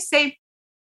that. I always say,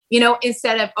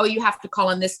 instead of, oh, you have to call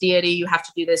on this deity, you have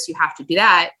to do this, you have to do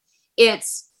that.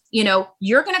 It's,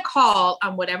 you're going to call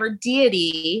on whatever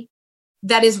deity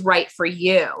that is right for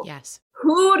you. Yes.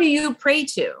 Who do you pray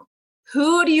to?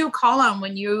 Who do you call on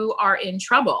when you are in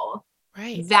trouble?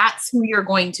 Right. That's who you're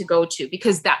going to go to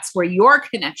because that's where your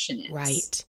connection is.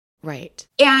 Right. Right.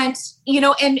 And,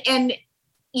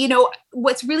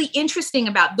 what's really interesting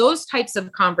about those types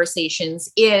of conversations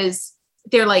is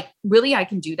they're like, really, I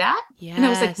can do that? Yes. And I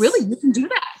was like, really, you can do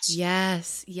that?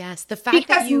 Yes. Yes. The fact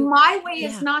because that my way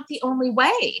is not the only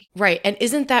way. Right. And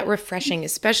isn't that refreshing,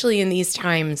 especially in these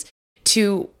times,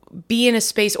 to be in a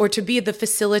space or to be the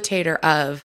facilitator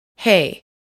of, hey,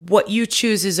 what you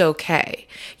choose is okay.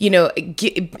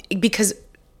 Because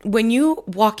when you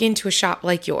walk into a shop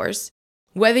like yours,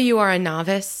 whether you are a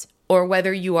novice or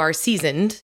whether you are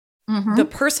seasoned, the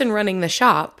person running the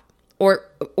shop or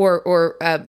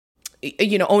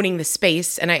owning the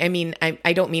space. And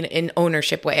I don't mean in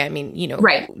ownership way. I mean,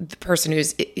 right. The person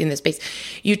who's in the space,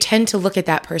 you tend to look at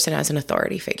that person as an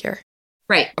authority figure.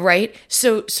 Right. Right.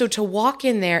 So to walk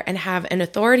in there and have an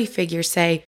authority figure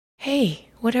say, hey,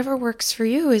 whatever works for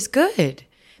you is good.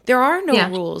 There are no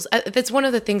rules. That's one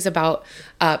of the things about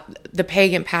the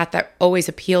pagan path that always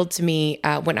appealed to me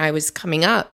when I was coming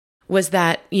up was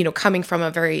that, coming from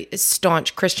a very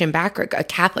staunch Christian background, a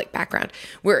Catholic background,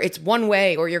 where it's one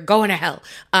way or you're going to hell,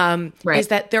 is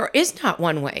that there is not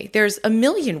one way. There's a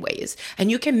million ways,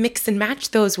 and you can mix and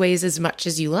match those ways as much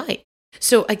as you like.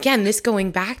 So again, this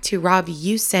going back to Robbie,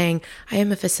 you saying, I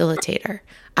am a facilitator.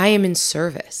 I am in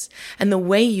service. And the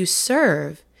way you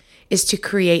serve is to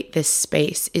create this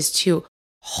space, is to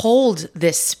hold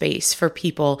this space for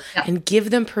people and give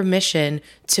them permission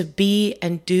to be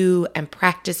and do and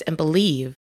practice and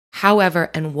believe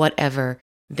however and whatever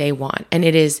they want. And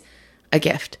it is a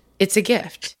gift. It's a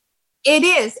gift. It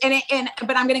is.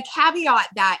 But I'm going to caveat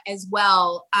that as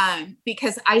well,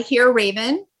 because I hear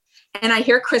Raven and I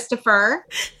hear Christopher,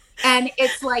 and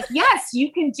it's like, yes,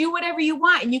 you can do whatever you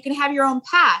want and you can have your own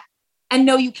path. And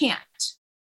no, you can't.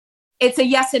 It's a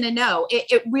yes and a no.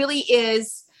 It really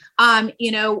is.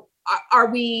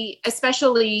 Are we,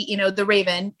 especially, the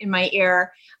Raven in my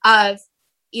ear of,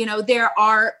 there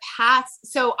are paths.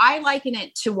 So I liken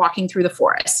it to walking through the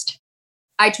forest.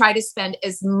 I try to spend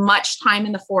as much time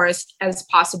in the forest as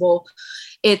possible.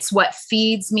 It's what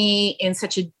feeds me in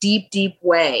such a deep, deep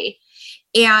way.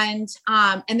 And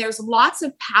there's lots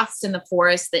of paths in the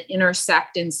forest that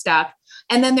intersect and stuff.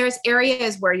 And then there's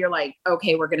areas where you're like,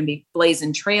 okay, we're going to be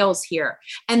blazing trails here.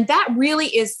 And that really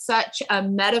is such a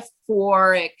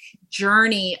metaphoric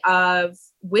journey of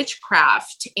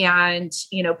witchcraft and,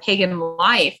 pagan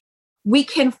life. We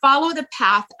can follow the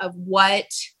path of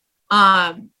what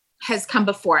has come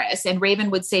before us. And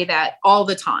Raven would say that all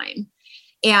the time.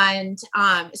 And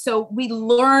so we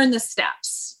learn the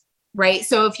steps. Right.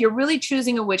 So if you're really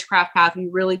choosing a witchcraft path,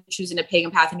 you're really choosing a pagan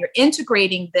path, and you're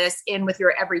integrating this in with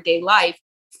your everyday life,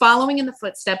 following in the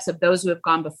footsteps of those who have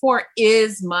gone before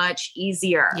is much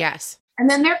easier. Yes. And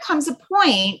then there comes a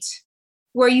point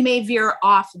where you may veer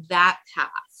off that path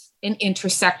and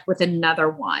intersect with another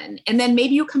one. And then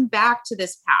maybe you come back to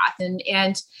this path. And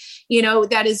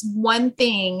that is one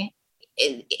thing,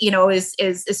 is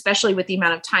especially with the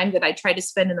amount of time that I try to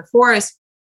spend in the forest,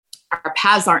 our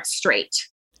paths aren't straight.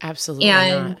 Absolutely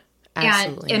not.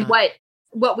 Absolutely and not.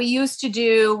 what we used to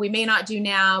do, we may not do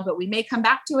now, but we may come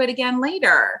back to it again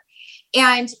later.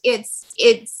 And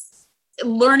it's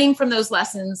learning from those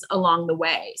lessons along the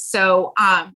way. So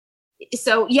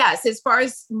yes, as far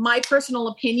as my personal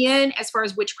opinion, as far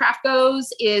as witchcraft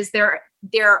goes, is there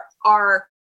are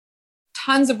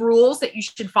tons of rules that you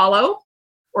should follow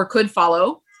or could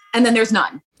follow, and then there's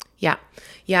none. Yeah.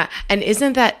 Yeah. And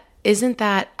isn't that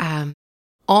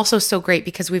also so great,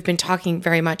 because we've been talking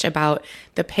very much about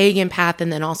the pagan path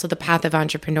and then also the path of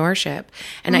entrepreneurship.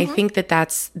 And I think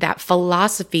that's that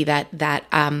philosophy, that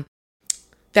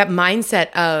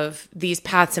mindset of these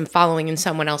paths and following in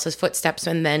someone else's footsteps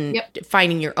and then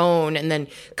finding your own and then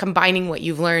combining what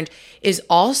you've learned is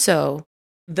also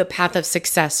the path of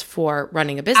success for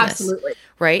running a business. Absolutely.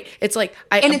 Right? It's like,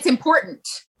 and it's important.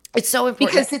 It's so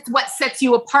important because it's what sets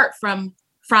you apart from,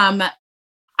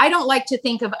 I don't like to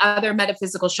think of other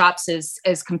metaphysical shops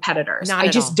as competitors. I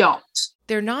just don't.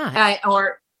 They're not.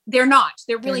 They're not.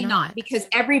 They're really not, because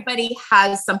everybody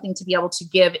has something to be able to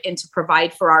give and to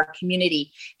provide for our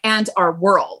community and our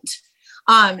world.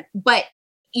 But,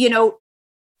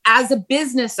 as a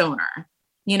business owner,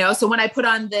 so when I put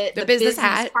on the business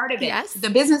hat part of it,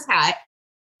 the business hat,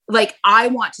 like, I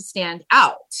want to stand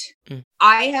out.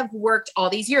 I have worked all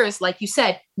these years, like you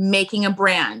said, making a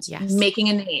brand, making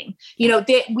a name.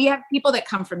 We have people that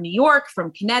come from New York,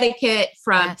 from Connecticut,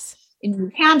 from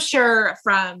New Hampshire,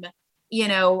 from,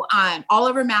 all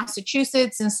over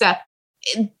Massachusetts and stuff,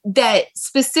 that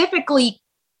specifically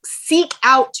seek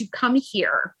out to come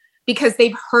here because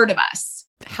they've heard of us.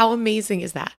 How amazing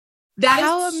is that?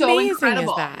 How is so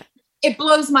incredible. It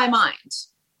blows my mind.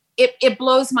 It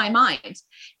blows my mind.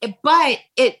 But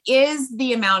it is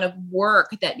the amount of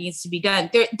work that needs to be done.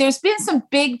 There's been some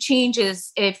big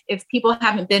changes. If people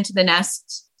haven't been to the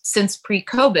Nest since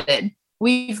pre-COVID,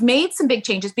 we've made some big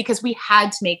changes because we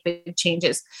had to make big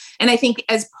changes. And I think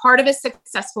as part of a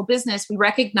successful business, we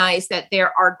recognize that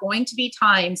there are going to be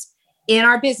times in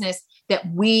our business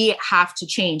that we have to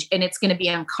change, and it's going to be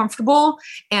uncomfortable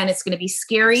and it's going to be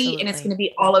scary. Absolutely. And it's going to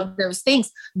be all of those things.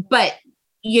 But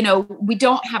we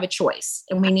don't have a choice,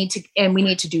 and we need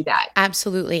to do that.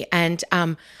 Absolutely. And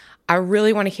I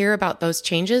really want to hear about those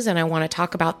changes, and I want to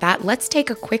talk about that. Let's take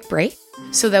a quick break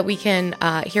so that we can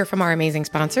hear from our amazing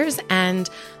sponsors, and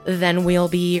then we'll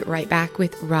be right back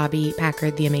with Robbie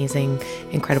Packard, the amazing,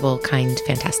 incredible, kind,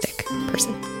 fantastic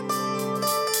person.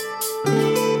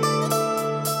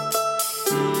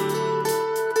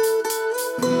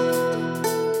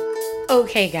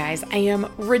 Okay, guys, I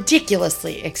am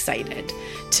ridiculously excited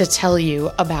to tell you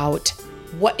about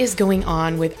what is going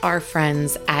on with our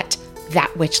friends at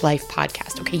That Witch Life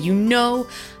podcast. Okay, you know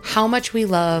how much we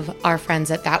love our friends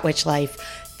at That Witch Life.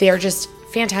 They are just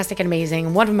fantastic and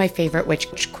amazing. One of my favorite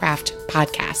witchcraft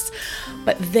podcasts.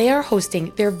 But they are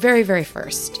hosting their very, very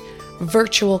first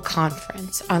virtual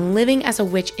conference on living as a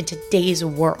witch in today's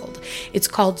world. It's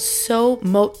called So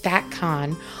Mote That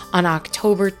Con on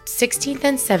October 16th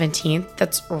and 17th.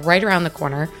 That's right around the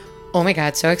corner. Oh my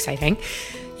God, so exciting.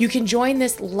 You can join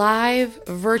this live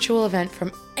virtual event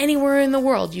from anywhere in the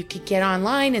world. You could get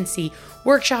online and see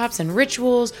workshops and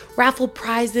rituals, raffle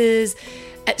prizes.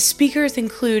 Speakers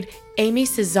include Amy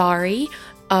Cesari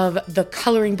of The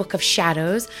Coloring Book of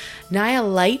Shadows, Naya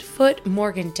Lightfoot,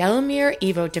 Morgan Delamere,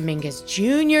 Ivo Dominguez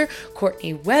Jr.,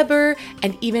 Courtney Weber,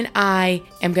 and even I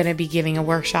am going to be giving a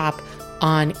workshop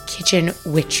on kitchen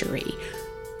witchery.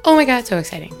 Oh my God, so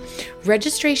exciting.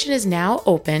 Registration is now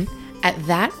open at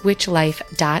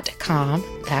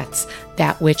thatwitchlife.com. That's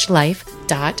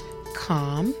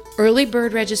thatwitchlife.com. Early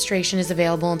bird registration is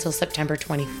available until September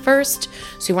 21st.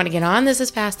 So you want to get on this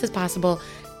as fast as possible.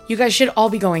 You guys should all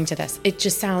be going to this. It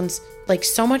just sounds like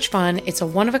so much fun. It's a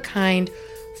one-of-a-kind.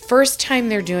 First time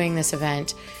they're doing this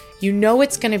event. You know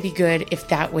it's going to be good if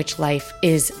That Witch Life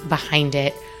is behind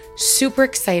it. Super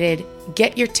excited.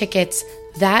 Get your tickets,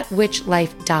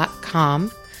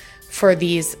 thatwitchlife.com, for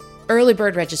these early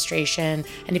bird registration.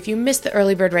 And if you missed the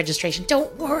early bird registration,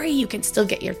 don't worry, you can still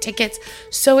get your tickets.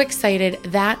 So excited.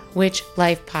 That Witch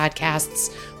Life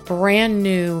Podcast's brand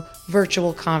new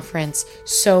virtual conference,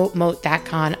 So Mote That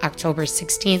Con, October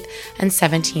 16th and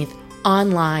 17th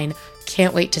online.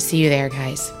 Can't wait to see you there,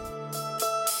 guys.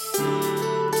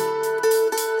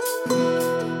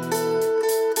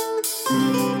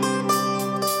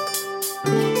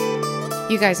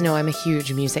 You guys know I'm a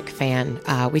huge music fan.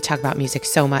 We talk about music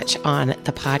so much on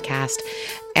the podcast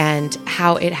and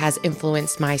how it has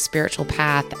influenced my spiritual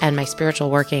path and my spiritual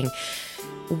working.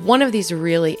 One of these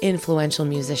really influential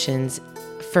musicians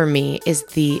for me is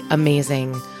the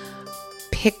amazing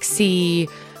pixie,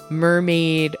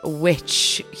 mermaid,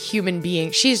 witch, human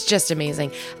being. She's just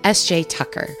amazing. S.J.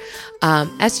 Tucker.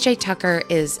 S.J. Tucker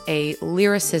is a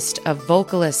lyricist, a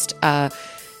vocalist,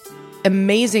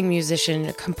 amazing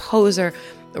musician, composer,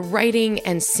 writing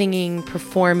and singing,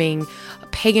 performing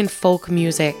pagan folk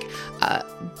music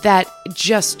that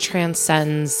just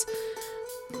transcends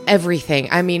everything.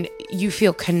 I mean, you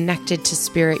feel connected to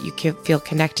spirit, you can feel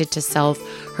connected to self.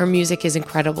 Her music is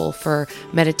incredible for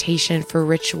meditation, for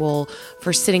ritual,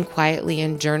 for sitting quietly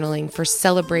and journaling, for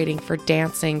celebrating, for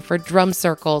dancing, for drum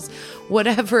circles,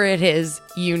 whatever it is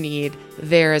you need.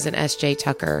 There is an S.J.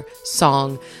 Tucker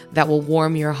song that will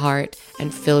warm your heart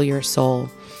and fill your soul.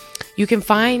 You can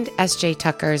find S.J.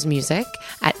 Tucker's music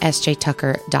at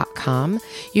sjtucker.com.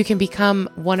 You can become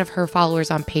one of her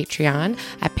followers on Patreon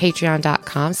at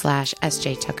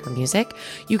patreon.com/sjtuckermusic.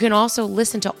 You can also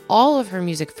listen to all of her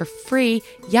music for free,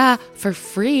 for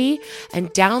free, and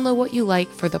download what you like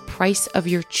for the price of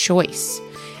your choice,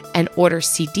 and order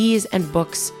CDs and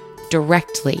books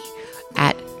directly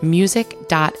at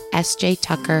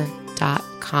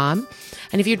music.sjtucker.com.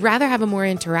 And if you'd rather have a more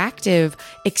interactive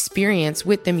experience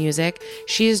with the music,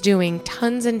 she is doing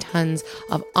tons and tons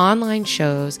of online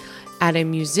shows at a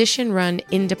musician-run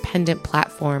independent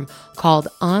platform called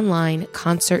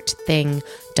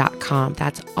onlineconcertthing.com.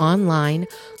 That's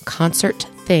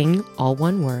onlineconcertthing, all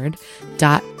one word,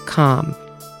 .com.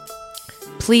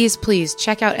 Please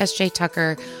check out S.J.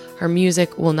 Tucker. Her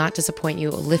music will not disappoint you.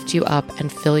 It will lift you up and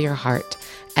fill your heart.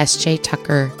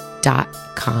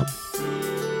 sjtucker.com.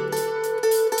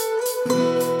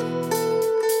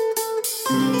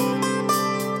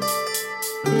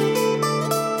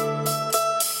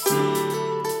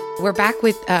 We're back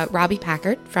with Robbie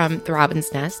Packard from The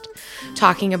Robin's Nest,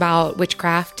 talking about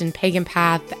witchcraft and pagan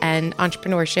path and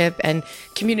entrepreneurship and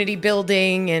community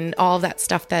building and all that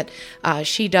stuff that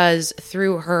she does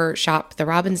through her shop, The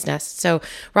Robin's Nest. So,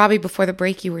 Robbie, before the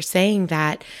break, you were saying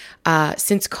that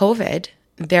since COVID,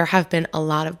 there have been a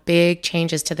lot of big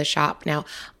changes to the shop. Now,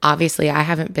 obviously, I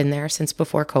haven't been there since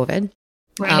before COVID.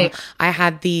 Right. I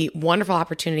had the wonderful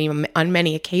opportunity on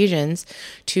many occasions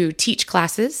to teach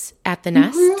classes at the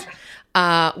Nest,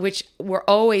 which were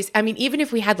always, I mean, even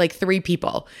if we had like 3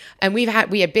 people, and we had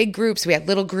big groups, we had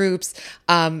little groups,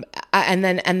 and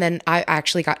then I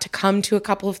actually got to come to a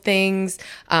couple of things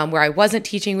where I wasn't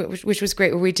teaching, which was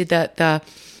great. Where we did the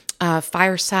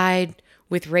fireside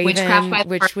with Raven,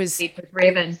 which was with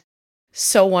Raven,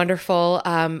 so wonderful.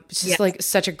 Just like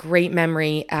such a great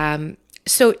memory.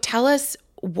 So tell us,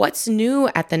 what's new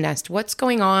at the Nest? What's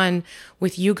going on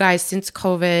with you guys since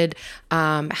COVID?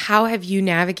 How have you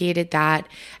navigated that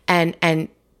and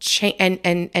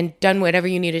done whatever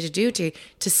you needed to do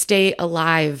to stay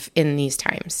alive in these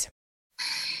times?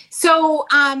 So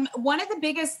one of the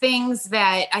biggest things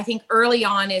that I think early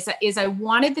on is I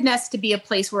wanted the Nest to be a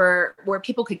place where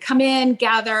people could come in,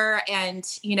 gather, and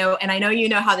and I know you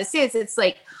know how this is. It's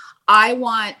like, I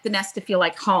want the Nest to feel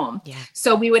like home. Yeah.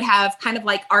 So we would have kind of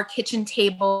like our kitchen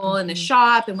table in the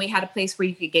shop, and we had a place where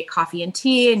you could get coffee and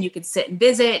tea, and you could sit and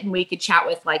visit, and we could chat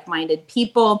with like-minded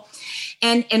people.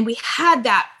 And we had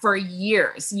that for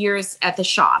years at the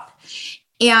shop.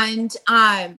 And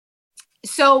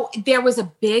so there was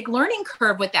a big learning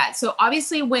curve with that. So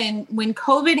obviously when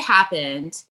COVID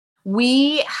happened,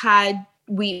 we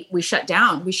shut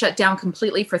down. We shut down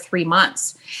completely for 3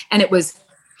 months, and it was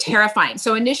terrifying.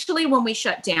 So initially when we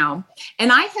shut down,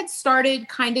 and I had started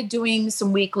kind of doing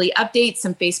some weekly updates,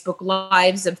 some Facebook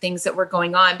lives of things that were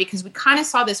going on, because we kind of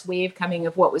saw this wave coming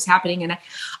of what was happening. And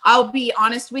I'll be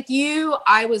honest with you,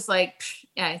 I was like,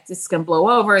 this is going to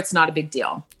blow over. It's not a big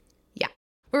deal. Yeah.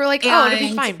 We were like, it'll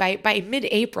be fine. By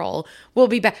mid-April, we'll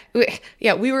be back.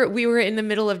 Yeah. We were in the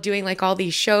middle of doing like all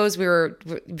these shows. We were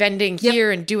vending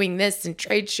here and doing this and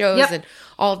trade shows and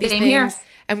all these things. Here.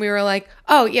 And we were like,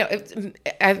 I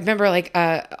remember like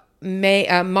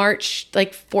March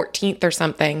like 14th or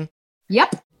something.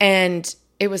 Yep. And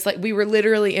it was like, we were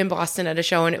literally in Boston at a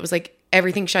show, and it was like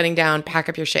everything shutting down, pack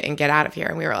up your shit and get out of here.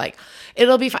 And we were like,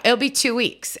 it'll be fine. It'll be 2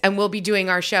 weeks and we'll be doing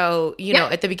our show,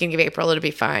 at the beginning of April. It'll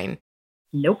be fine.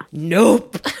 Nope.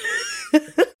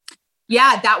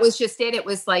 Yeah, that was just it. It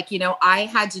was like, I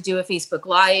had to do a Facebook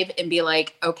Live and be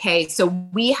like, okay, so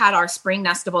we had our Spring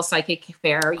Nestival Psychic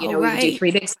Fair. We would do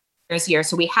 3 big fairs a year.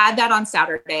 So we had that on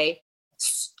Saturday.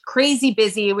 Crazy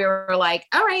busy. We were like,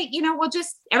 all right, we'll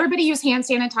just, everybody use hand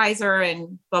sanitizer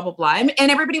and blah, blah, blah. And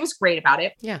everybody was great about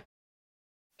it. Yeah.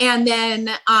 And then,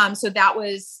 so that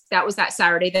was that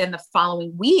Saturday. Then the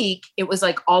following week, it was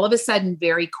like all of a sudden,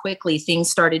 very quickly, things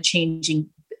started changing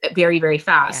very, very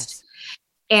fast. Yes.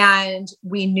 And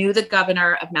we knew the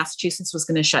governor of Massachusetts was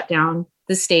going to shut down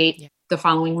the state the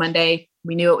following Monday.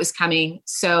 We knew it was coming.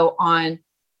 So on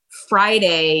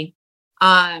Friday,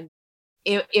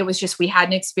 it was just, we had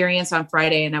an experience on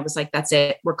Friday, and I was like, that's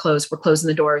it. We're closed. We're closing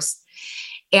the doors.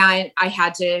 And I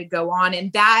had to go on.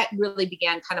 And that really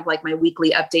began kind of like my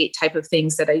weekly update type of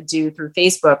things that I do through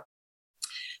Facebook.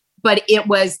 But it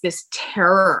was this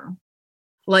terror,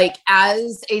 like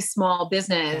as a small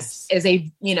business, as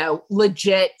a,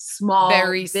 legit small,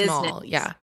 very business. Small.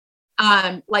 Yeah.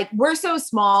 Like we're so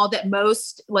small that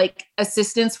most like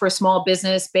assistants for small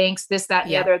business, banks, this, that,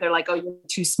 and the other, they're like, oh, you're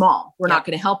too small. We're not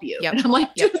going to help you. And I'm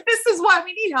like, dude, this is why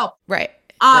we need help. Right.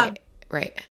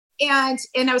 Right. And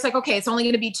I was like, okay, it's only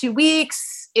going to be 2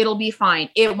 weeks. It'll be fine.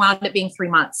 It wound up being 3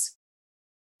 months.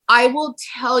 I will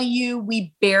tell you,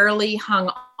 we barely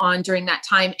hung on during that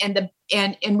time.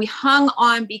 And we hung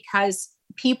on because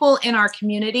people in our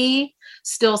community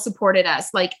still supported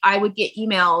us. Like I would get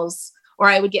emails or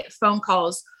I would get phone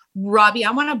calls. Robbie,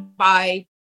 I want to buy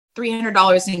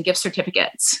 $300 in gift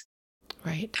certificates.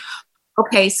 Right.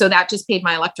 Okay. So that just paid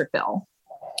my electric bill,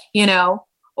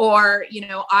 or,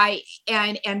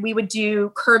 and we would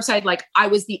do curbside. Like I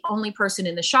was the only person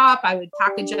in the shop. I would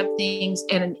package up things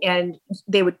and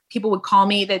people would call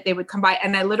me that they would come by,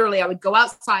 and I would go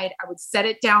outside. I would set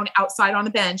it down outside on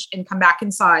the bench and come back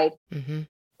inside. Mm-hmm.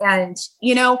 And,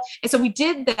 and so we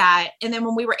did that. And then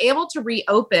when we were able to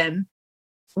reopen,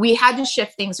 we had to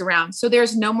shift things around. So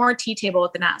there's no more tea table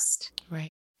at the Nest.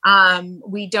 Right.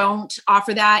 We don't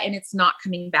offer that, and it's not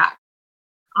coming back.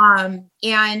 And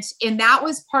that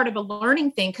was part of a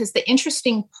learning thing, because the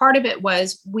interesting part of it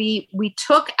was we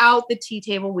took out the tea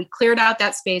table, we cleared out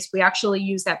that space. We actually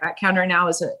use that back counter now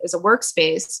as a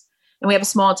workspace, and we have a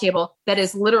small table that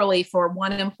is literally for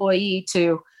one employee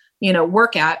to,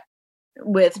 work at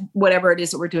with whatever it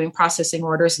is that we're doing, processing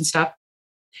orders and stuff.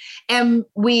 And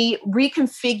we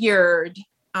reconfigured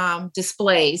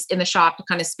displays in the shop to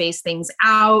kind of space things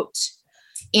out.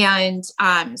 And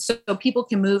so people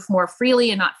can move more freely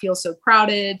and not feel so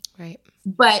crowded. Right.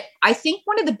 But I think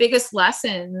one of the biggest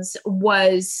lessons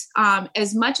was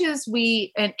as much as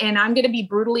and I'm going to be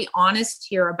brutally honest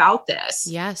here about this.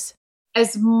 Yes.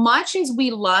 As much as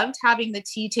we loved having the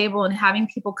tea table and having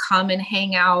people come and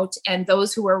hang out, and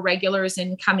those who are regulars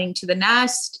in coming to the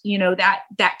Nest,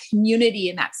 that community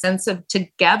and that sense of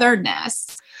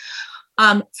togetherness,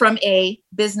 from a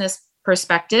business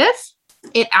perspective,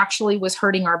 it actually was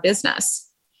hurting our business.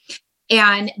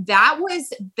 And that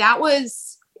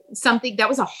was something that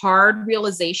was a hard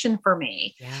realization for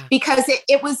me, because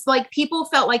it was like people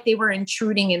felt like they were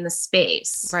intruding in the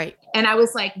space. Right. And I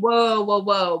was like,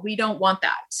 whoa, we don't want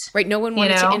that. Right. No one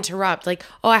wanted to interrupt. Like,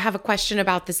 oh, I have a question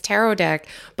about this tarot deck,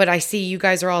 but I see you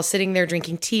guys are all sitting there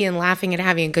drinking tea and laughing and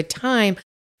having a good time.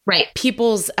 Right.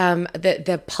 People's,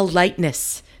 the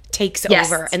politeness takes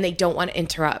over, and they don't want to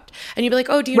interrupt. And you'd be like,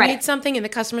 oh, do you need something? And the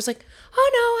customer's like,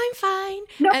 oh, no, I'm fine.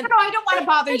 No, I don't want to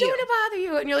bother you. I don't want to bother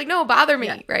you. And you're like, no, bother me.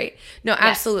 Yeah. Right. No,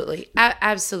 absolutely.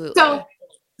 Absolutely.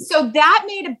 So that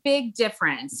made a big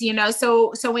difference,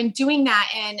 so in doing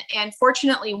that, and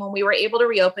fortunately, when we were able to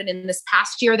reopen in this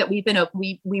past year that we've been open,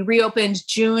 we reopened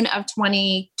June of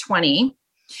 2020,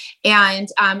 and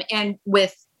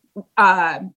with,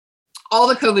 all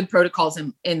the COVID protocols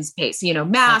in space,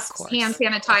 masks, hand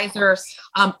sanitizer,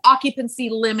 occupancy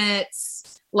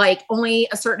limits, like only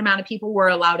a certain amount of people were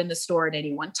allowed in the store at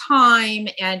any one time.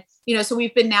 And, so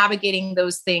we've been navigating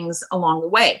those things along the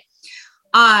way.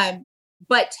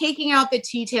 But taking out the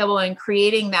tea table and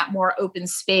creating that more open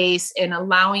space and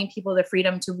allowing people the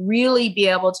freedom to really be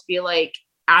able to be like,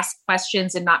 ask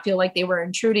questions and not feel like they were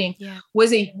intruding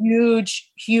was a huge,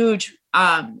 huge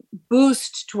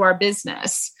boost to our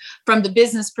business from the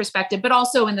business perspective, but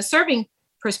also in the serving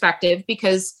perspective,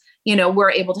 because,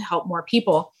 we're able to help more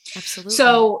people. Absolutely.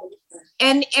 So,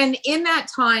 and in that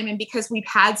time, and because we've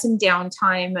had some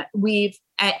downtime, we've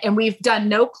done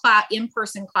no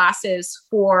in-person classes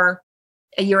for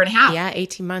a year and a half. Yeah.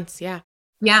 18 months. Yeah.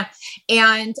 Yeah.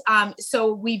 And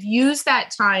so we've used that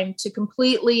time to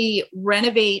completely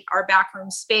renovate our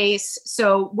backroom space.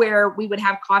 So where we would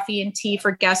have coffee and tea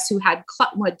for guests who had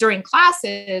during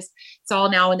classes, it's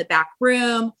all now in the back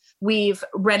room. We've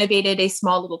renovated a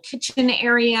small little kitchen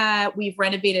area. We've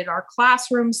renovated our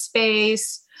classroom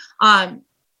space.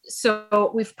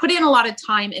 So we've put in a lot of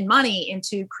time and money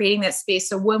into creating that space.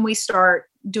 So when we start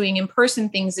doing in-person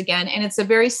things again, and it's a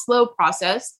very slow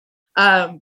process,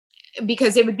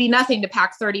 because it would be nothing to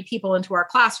pack 30 people into our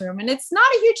classroom, and it's not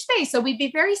a huge space. So we'd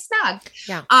be very snug.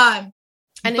 Yeah. And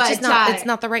it's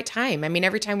not the right time. I mean,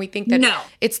 every time we think that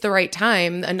it's the right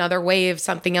time, another wave,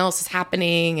 something else is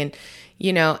happening. And,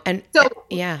 we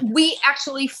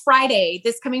actually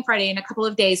this coming Friday in a couple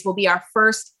of days will be our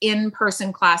first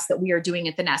in-person class that we are doing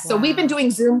at the Nest. Wow. So we've been doing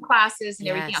Zoom classes and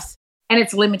everything else, and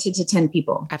it's limited to 10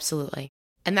 people. Absolutely.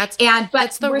 And that's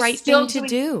the right thing to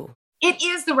do. it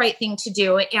is the right thing to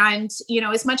do. And,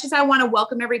 as much as I want to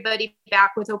welcome everybody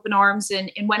back with open arms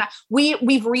and when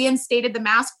we've reinstated the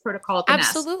mask protocol at the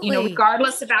Absolutely. Nest,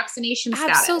 regardless of vaccination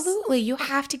status. Absolutely. You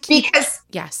have to keep, because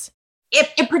yes,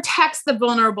 it protects the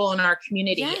vulnerable in our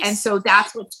community. Yes. And so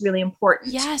that's what's really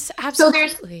important. Yes, absolutely.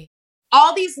 So there's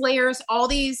all these layers, all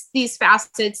these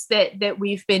facets that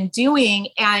we've been doing.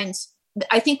 And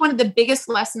I think one of the biggest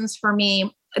lessons for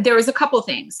me, there was a couple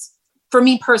things for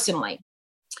me personally,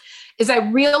 is I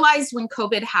realized when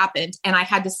COVID happened and I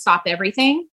had to stop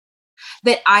everything,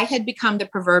 that I had become the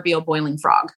proverbial boiling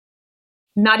frog,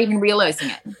 not even realizing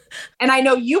it. And I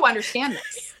know you understand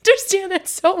this. I understand it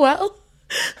so well.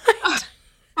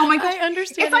 Oh my gosh. I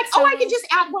understand. It's like, so I can just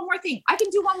add one more thing. I can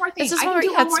do one more thing. It's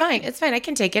fine. It's fine. I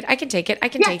can take it. I can take it.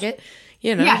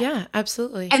 Yeah,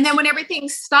 absolutely. And then when everything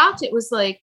stopped, it was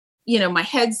like, my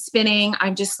head's spinning.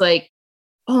 I'm just like,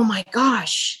 oh my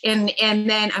gosh. And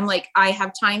then I'm like, I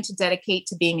have time to dedicate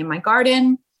to being in my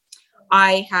garden.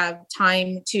 I have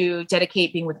time to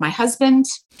dedicate being with my husband.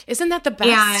 Isn't that the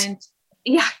best? And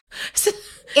yeah.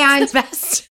 And the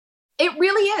best. It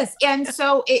really is. And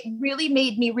so it really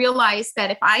made me realize that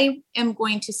if I am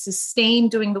going to sustain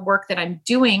doing the work that I'm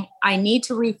doing, I need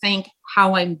to rethink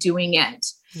how I'm doing it.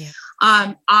 Yeah.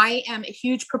 I am a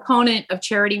huge proponent of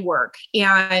charity work.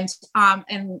 And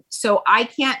so I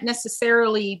can't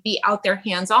necessarily be out there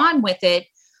hands-on with it.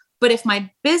 But if my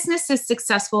business is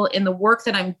successful in the work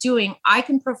that I'm doing, I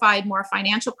can provide more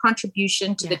financial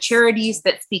contribution to the charities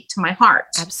that speak to my heart.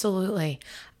 Absolutely.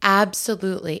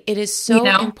 Absolutely. It is so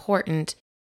important.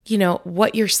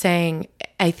 What you're saying,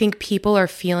 I think people are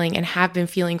feeling and have been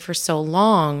feeling for so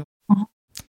long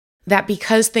that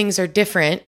because things are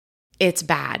different, it's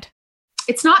bad.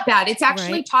 It's not bad. It's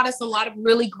actually taught us a lot of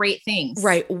really great things.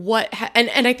 Right.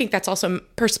 And I think that's also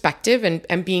perspective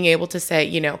and being able to say,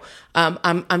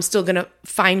 I'm still going to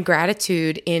find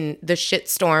gratitude in the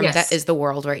shitstorm that is the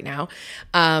world right now.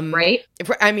 Right.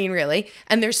 I mean, really.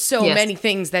 And there's so many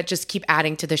things that just keep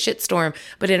adding to the shitstorm,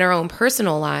 but in our own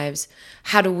personal lives,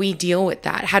 how do we deal with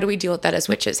that? How do we deal with that as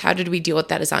witches? How did we deal with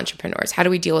that as entrepreneurs? How do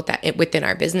we deal with that within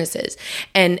our businesses?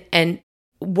 And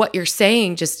what you're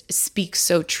saying just speaks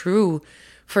so true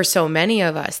for so many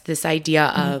of us, this idea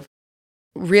of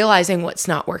realizing what's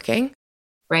not working.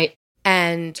 Right.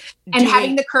 And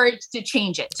having the courage to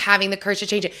change it.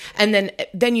 And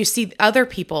then you see other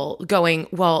people going,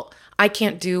 well, I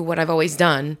can't do what I've always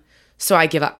done, so I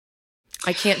give up.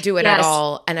 I can't do it at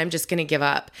all, and I'm just going to give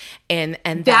up. And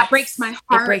that breaks my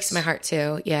heart. It breaks my heart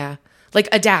too. Yeah. Like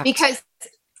adapt. Because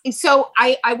so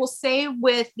I will say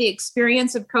with the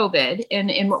experience of COVID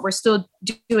and what we're still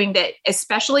doing, that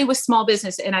especially with small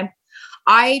business, and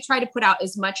I try to put out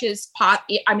as much as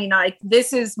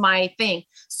this is my thing.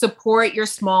 Support your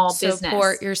small business.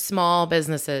 Support your small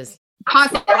businesses.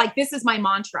 Constantly, like this is my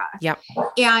mantra. Yep.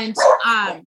 And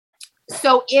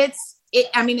so it's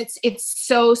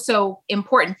so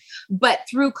important. But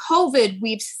through COVID,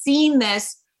 we've seen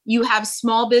this. You have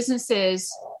small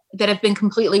businesses that have been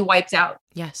completely wiped out.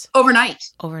 Yes. Overnight.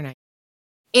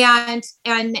 And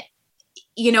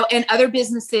other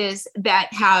businesses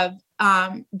that have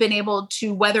been able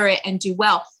to weather it and do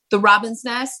well. The Robin's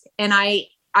Nest. And I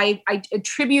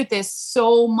attribute this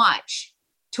so much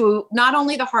to not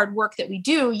only the hard work that we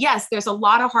do. Yes, there's a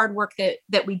lot of hard work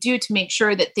that we do to make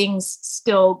sure that things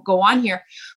still go on here,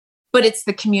 but it's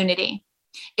the community.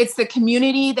 It's the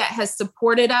community that has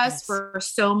supported us for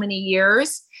so many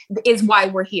years is why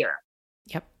we're here.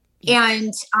 Yep.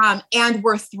 And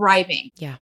we're thriving.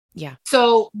 Yeah. Yeah.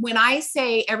 So when I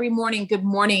say every morning, good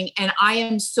morning, and I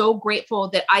am so grateful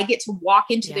that I get to walk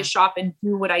into the shop and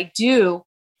do what I do,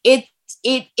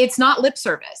 it's not lip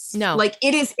service. No. Like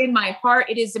it is in my heart.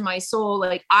 It is in my soul.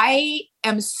 Like I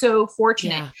am so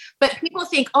fortunate, but people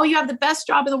think, oh, you have the best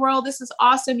job in the world. This is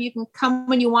awesome. You can come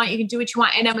when you want, you can do what you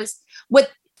want. And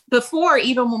before,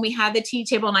 even when we had the tea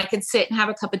table and I could sit and have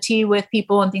a cup of tea with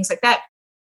people and things like that,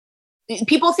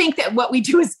 people think that what we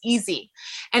do is easy.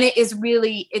 And it is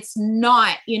really, it's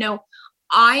not.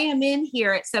 I am in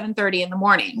here at 7:30 in the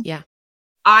morning. Yeah.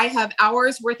 I have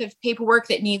hours worth of paperwork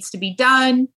that needs to be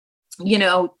done,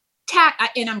 and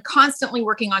I'm constantly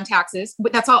working on taxes,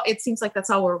 but that's all, it seems like that's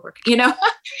all we're working,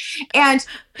 and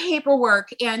paperwork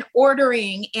and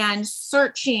ordering and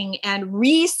searching and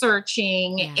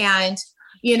researching and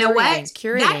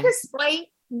curating.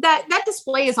 That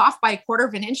display is off by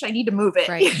 1/4 inch. I need to move it.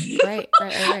 Right.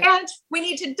 And we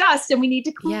need to dust and we need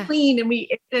to clean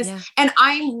and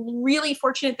I'm really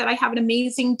fortunate that I have an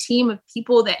amazing team of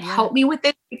people that help me with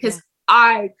this because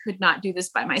I could not do this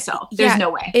by myself. There's no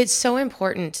way. It's so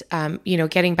important.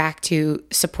 Getting back to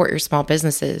support your small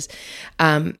businesses.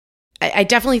 I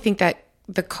definitely think that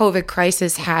the COVID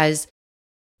crisis has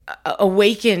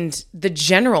awakened the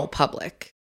general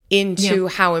public into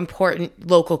how important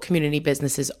local community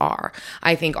businesses are.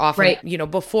 I think often,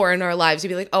 before in our lives, we'd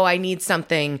be like, oh, I need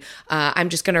something. I'm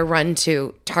just going to run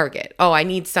to Target. Oh, I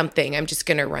need something. I'm just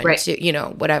going to run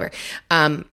to, whatever.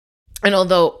 And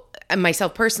although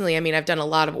myself personally, I mean, I've done a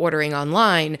lot of ordering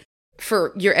online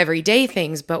for your everyday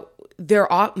things, but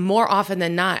there are more often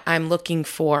than not, I'm looking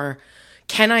for,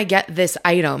 can I get this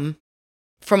item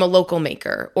from a local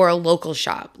maker or a local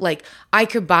shop? Like I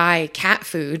could buy cat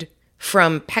food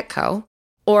from Petco,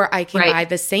 or I can buy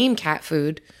the same cat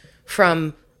food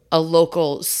from a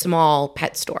local small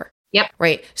pet store. Yep.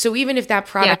 Right. So even if that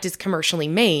product is commercially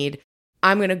made,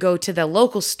 I'm going to go to the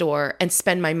local store and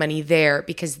spend my money there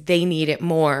because they need it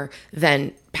more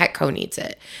than Petco needs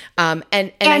it.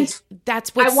 And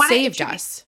that's what saved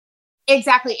us.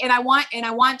 Exactly. And I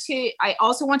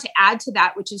also want to add to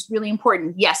that, which is really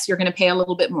important. Yes, you're going to pay a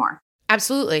little bit more.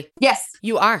 Absolutely. Yes.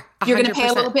 You are. 100%. You're going to pay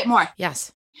a little bit more.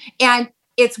 Yes. And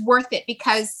it's worth it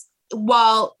because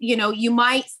while, you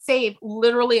might save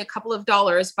literally a couple of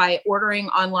dollars by ordering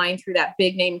online through that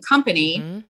big name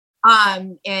company,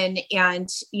 and then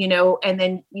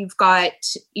you've got,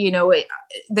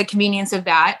 the convenience of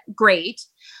that. Great.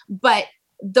 But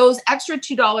those extra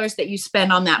 $2 that you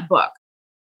spend on that book,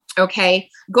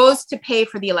 goes to pay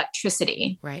for the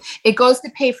electricity. Right. It goes to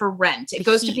pay for rent. It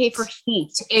goes to pay for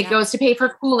heat. It goes to pay for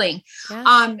cooling.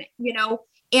 Yeah.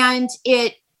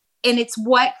 And it's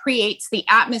what creates the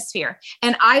atmosphere.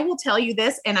 And I will tell you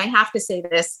this, and I have to say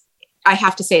this.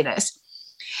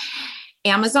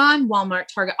 Amazon, Walmart,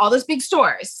 Target, all those big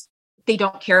stores, they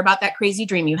don't care about that crazy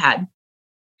dream you had.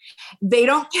 They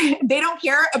don't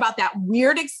care about that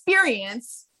weird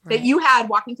experience that you had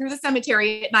walking through the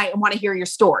cemetery at night and want to hear your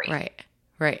story.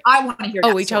 Right. I want to hear that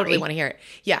story. We totally want to hear it.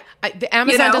 Yeah. The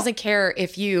Amazon doesn't care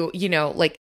if you,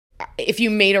 if you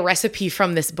made a recipe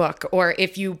from this book or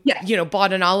if you,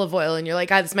 bought an olive oil and you're like,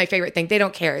 this is my favorite thing. They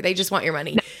don't care. They just want your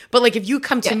money. No. But like, if you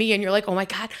come to me and you're like, oh my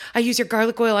God, I use your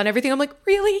garlic oil on everything. I'm like,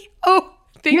 really? Oh,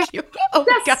 thank you. Oh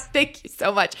my God. Thank you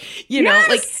so much.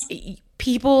 Like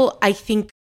people, I think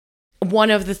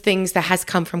one of the things that has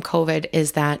come from COVID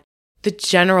is that the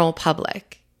general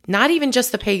public, not even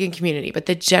just the pagan community, but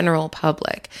the general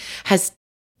public has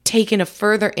taken a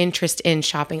further interest in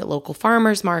shopping at local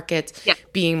farmers markets,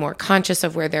 being more conscious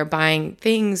of where they're buying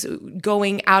things,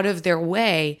 going out of their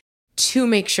way to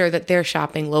make sure that they're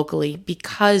shopping locally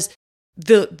because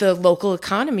the local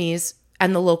economies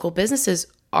and the local businesses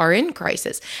are in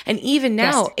crisis. And even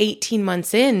now, 18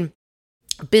 months in,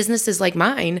 businesses like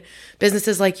mine,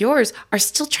 businesses like yours are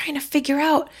still trying to figure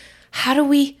out how do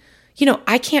we,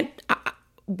 I can't...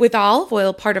 with olive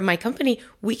oil, part of my company,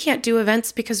 we can't do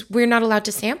events because we're not allowed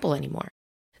to sample anymore.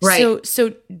 Right.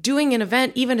 So doing an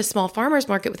event, even a small farmer's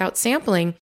market without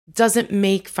sampling doesn't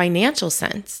make financial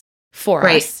sense for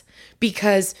us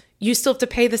because you still have to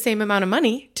pay the same amount of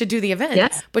money to do the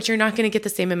event, but you're not going to get the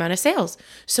same amount of sales.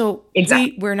 So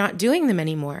we're not doing them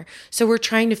anymore. So we're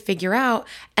trying to figure out,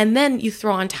 and then you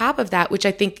throw on top of that, which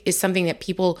I think is something that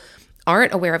people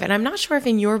aren't aware of. And I'm not sure if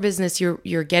in your business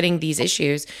you're getting these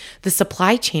issues, the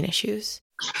supply chain issues.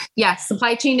 Yes,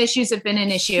 supply chain issues have been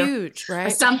an issue. Huge,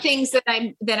 right? Some things that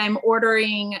I'm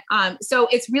ordering. So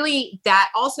it's really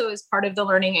that also is part of the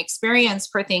learning experience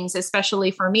for things,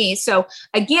 especially for me. So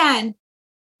again,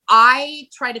 I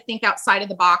try to think outside of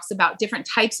the box about different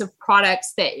types of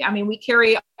products we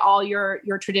carry all your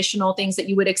traditional things that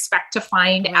you would expect to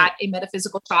find at a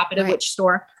metaphysical shop at a witch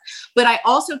store. But I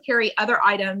also carry other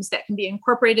items that can be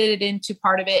incorporated into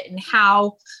part of it and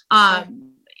how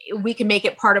we can make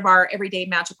it part of our everyday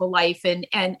magical life. And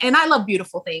I love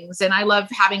beautiful things and I love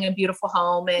having a beautiful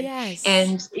home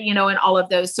and all of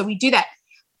those. So we do that.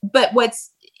 But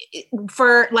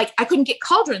I couldn't get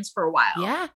cauldrons for a while.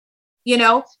 Yeah.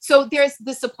 So there's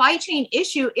the supply chain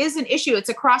issue is an issue. It's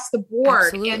across the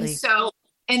board. Absolutely.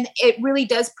 And it really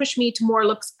does push me to more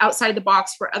look outside the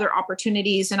box for other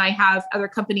opportunities. And I have other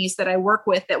companies that I work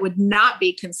with that would not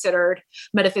be considered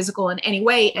metaphysical in any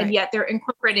way. And yet they're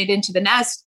incorporated into the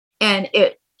nest and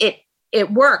it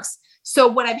works. So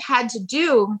what I've had to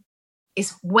do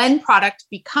is when product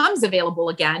becomes available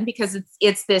again, because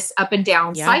it's this up and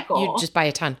down cycle. You just buy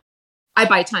a ton. I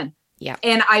buy a ton. Yeah.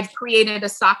 And I've created a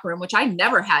stock room, which I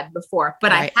never had before,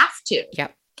 but I have to.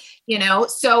 Yep.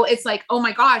 So it's like, oh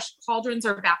my gosh, cauldrons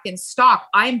are back in stock.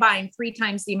 I'm buying 3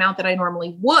 times the amount that I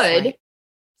normally would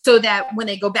so that when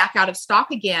they go back out of stock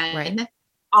again,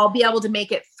 I'll be able to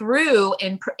make it through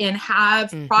and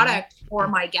have product for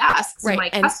my guests and my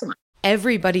customers.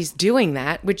 everybody's doing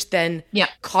that, which then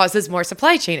causes more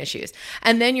supply chain issues.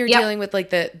 And then you're dealing with like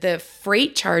the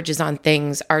freight charges on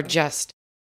things are just,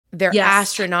 they're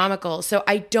astronomical. So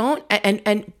I don't,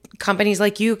 and companies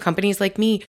like you, companies like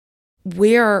me,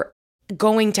 we're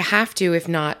going to have to, if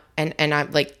not, and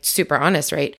I'm like super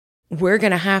honest, right? We're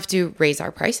going to have to raise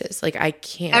our prices. Like I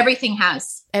can't. Everything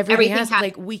has.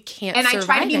 Like we can't and survive I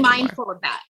try to be anymore. mindful of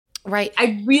that. Right.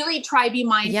 I really try to be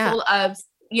mindful of,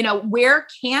 you know, where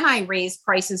can I raise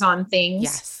prices on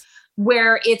things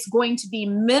where it's going to be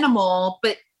minimal,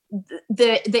 but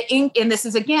the ink, and this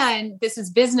is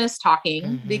business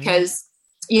talking because,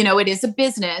 you know, it is a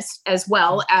business as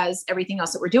well as everything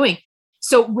else that we're doing.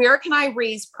 So where can I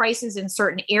raise prices in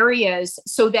certain areas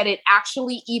so that it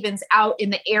actually evens out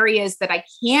in the areas that I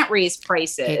can't raise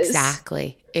prices?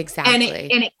 Exactly.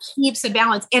 And it keeps a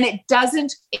balance, and it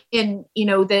doesn't, in, you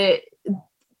know, the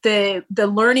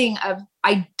learning of,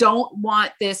 I don't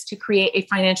want this to create a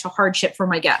financial hardship for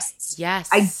my guests. Yes.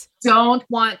 I don't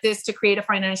want this to create a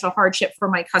financial hardship for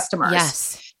my customers.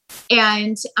 Yes.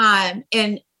 And,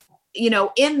 you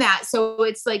know, in that, so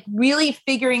it's like really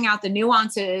figuring out the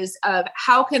nuances of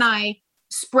how can I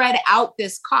spread out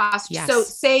this cost? Yes. So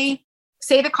say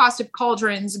the cost of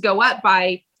cauldrons go up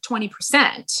by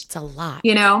 20%. It's a lot.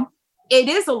 You know, it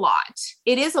is a lot.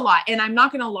 And I'm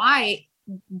not going to lie,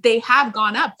 they have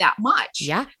gone up that much.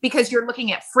 Yeah. Because you're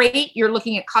looking at freight, you're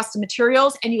looking at cost of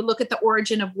materials, and you look at the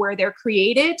origin of where they're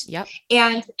created. Yep.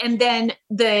 And then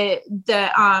the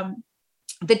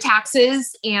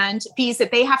taxes and fees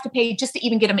that they have to pay just to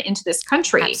even get them into this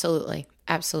country. Absolutely.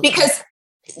 Because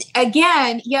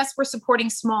again, yes, we're supporting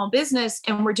small business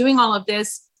and we're doing all of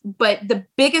this, but the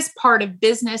biggest part of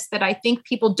business that I think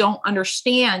people don't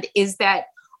understand is that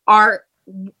our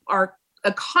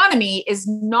economy is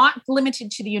not limited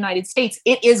to the United States.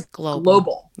 It is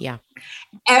global. Yeah.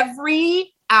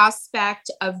 Every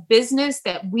aspect of business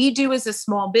that we do as a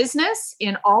small business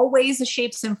in all ways,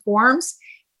 shapes, and forms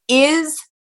is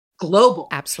global.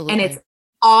 Absolutely. And it's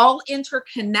all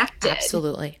interconnected.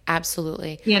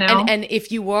 Absolutely. You know, and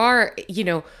if you are, you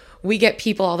know, we get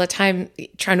people all the time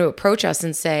trying to approach us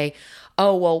and say,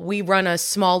 oh, well, we run a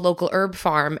small local herb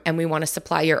farm and we want to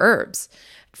supply your herbs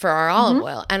for our olive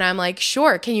oil. And I'm like,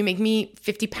 sure. Can you make me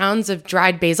 50 pounds of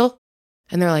dried basil?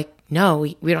 And they're like, no,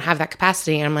 we don't have that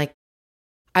capacity. And I'm like,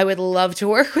 I would love to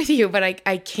work with you, but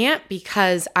I can't,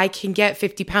 because I can get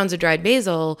 50 pounds of dried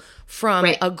basil from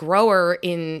a grower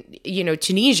in, you know,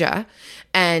 Tunisia,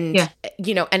 and,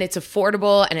 you know, and it's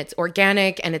affordable and it's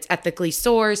organic and it's ethically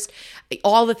sourced,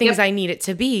 all the things I need it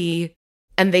to be.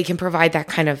 And they can provide that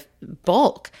kind of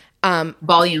bulk,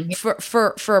 volume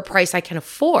for a price I can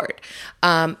afford.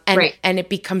 And it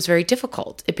becomes very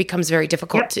difficult.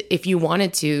 If you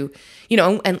wanted to, you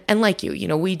know, and like you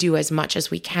know, we do as much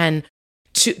as we can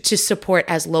to support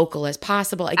as local as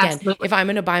possible. Again, if I'm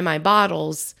going to buy my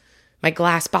bottles, my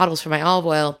glass bottles for my olive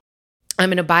oil, I'm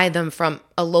going to buy them from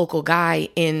a local guy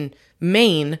in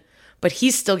Maine, but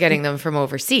he's still getting them from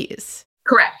overseas.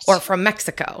 Correct. Or from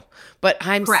Mexico. But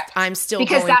I'm still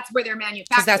because that's where they're manufactured.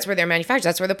 Because that's where they're manufactured.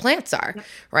 That's where the plants are.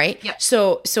 Right? Yep.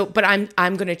 So but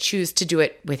I'm going to choose to do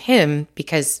it with him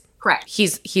because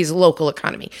he's local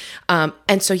economy. And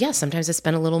so, sometimes I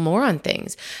spend a little more on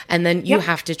things, and then you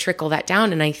have to trickle that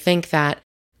down. And I think that,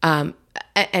 and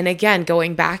again,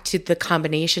 going back to the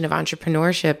combination of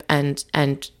entrepreneurship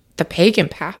and the pagan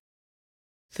path,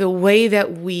 the way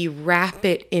that we wrap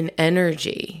it in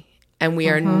energy, and we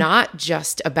are not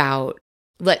just about,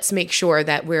 let's make sure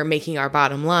that we're making our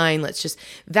bottom line.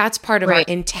 That's part of our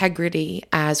integrity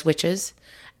as witches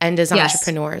and as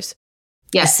entrepreneurs.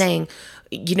 Yes. Saying,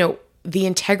 you know, the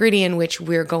integrity in which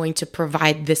we're going to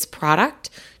provide this product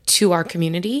to our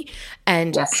community,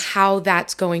 and how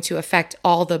that's going to affect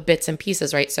all the bits and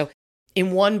pieces, right? So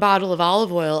in one bottle of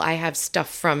olive oil, I have stuff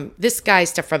from this guy,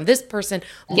 stuff from this person,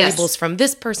 labels from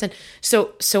this person.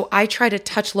 So I try to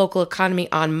touch local economy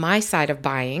on my side of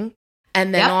buying,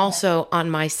 and then also on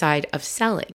my side of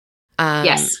selling.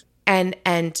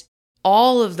 And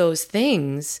all of those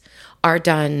things are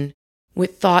done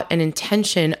with thought and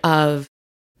intention of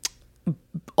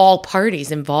all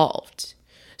parties involved.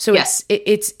 So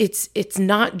it's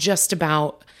not just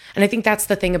about, and I think that's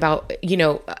the thing about, you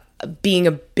know,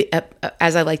 being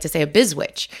as I like to say, a biz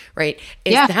witch, right?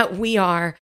 Is that we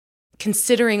are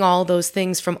considering all those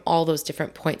things from all those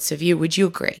different points of view. Would you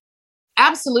agree?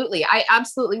 Absolutely. I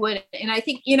absolutely would. And I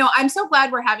think, you know, I'm so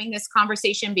glad we're having this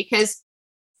conversation, because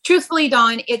truthfully,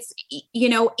 Dawn, it's, you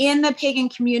know, in the pagan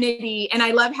community, and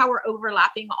I love how we're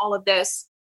overlapping all of this,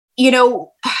 you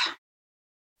know,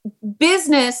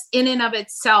 business in and of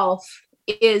itself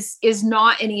is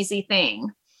not an easy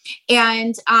thing.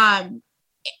 And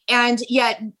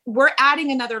yet we're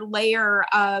adding another layer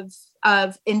of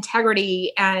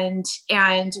integrity and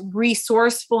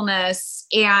resourcefulness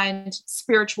and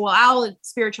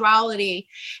spirituality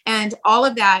and all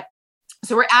of that.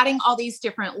 So we're adding all these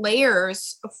different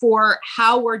layers for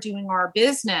how we're doing our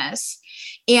business.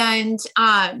 And,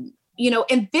 and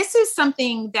this is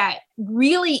something that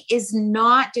really is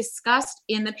not discussed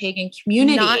in the pagan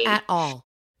community. Not at all.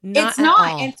 It's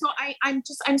not. And so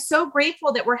I'm so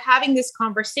grateful that we're having this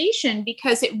conversation,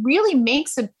 because it really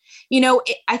makes I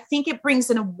think it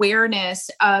brings an awareness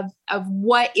of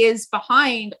what is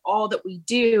behind all that we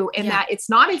do, and that it's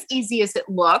not as easy as it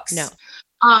looks. No.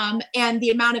 And the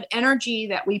amount of energy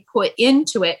that we put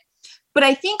into it. But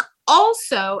I think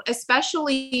also,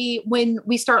 especially when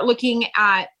we start looking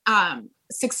at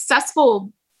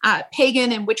successful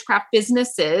pagan and witchcraft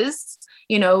businesses,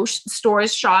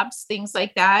 stores, shops, things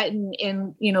like that.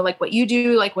 And, like what you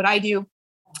do, like what I do,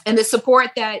 and the support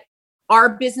that our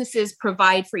businesses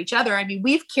provide for each other. I mean,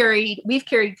 we've carried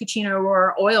Kachina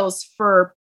Aurora oils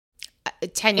for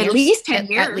 10 years, at least 10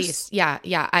 years. At least. Yeah.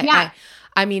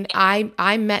 I mean,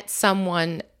 I met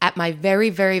someone at my very,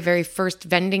 very, very first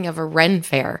vending of a Ren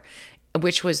Fair,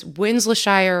 which was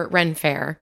Winslowshire Ren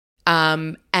Fair.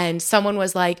 And someone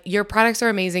was like, your products are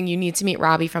amazing. You need to meet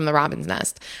Robbie from the Robin's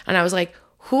Nest. And I was like,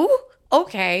 who?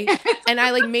 Okay. And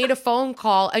I made a phone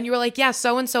call, and you were like, yeah,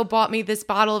 so-and-so bought me this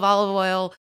bottle of olive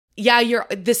oil. Yeah,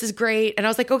 this is great. And I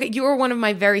was like, okay, you were one of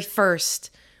my very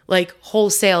first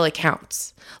wholesale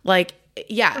accounts.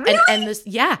 Yeah. Really? And this,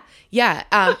 yeah.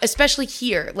 Especially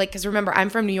here, cause remember, I'm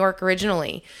from New York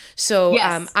originally. So,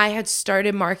 yes. I had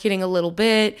started marketing a little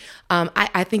bit.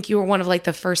 I think you were one of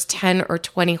the first 10 or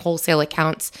 20 wholesale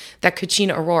accounts that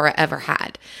Kachina Aurora ever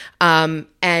had.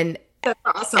 And that's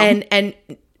awesome. And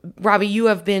Robbie, you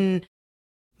have been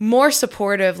more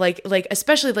supportive,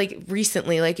 especially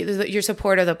recently, your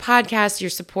support of the podcast,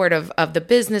 your support of the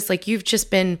business, you've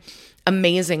just been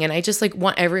amazing. And I just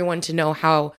want everyone to know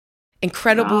how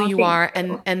incredible you are,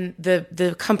 and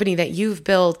the company that you've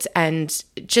built, and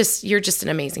you're just an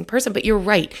amazing person. But you're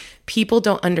right. People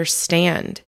don't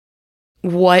understand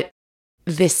what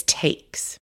this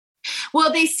takes.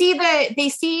 Well, they see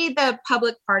the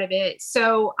public part of it.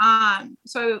 So I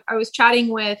was chatting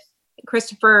with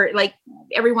Christopher,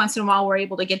 every once in a while we're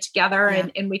able to get together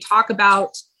and we talk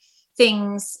about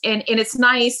things, and it's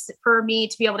nice for me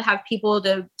to be able to have people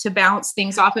to bounce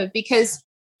things off of, because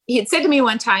he had said to me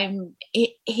one time,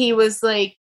 he was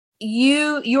like,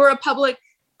 you're a public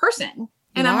person.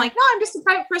 And I'm like, no, I'm just a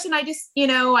private person. I just,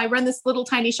 I run this little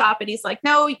tiny shop. And he's like,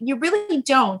 no, you really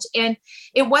don't. And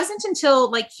it wasn't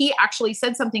until he actually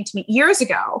said something to me years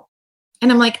ago.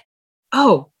 And I'm like,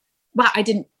 oh, wow, I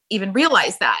didn't even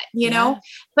realize that,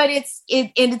 but it's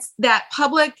that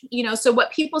public, so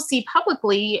what people see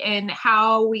publicly and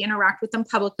how we interact with them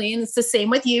publicly. And it's the same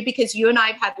with you, because you and I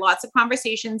have had lots of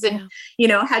conversations and,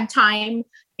 had time,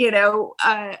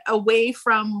 away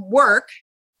from work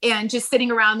and just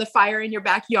sitting around the fire in your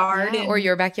backyard or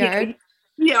your backyard.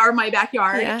 Or my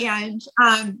backyard. Yeah.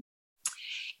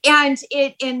 And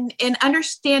it in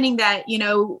understanding that,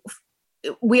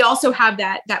 we also have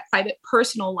that private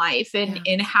personal life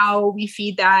and how we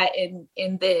feed that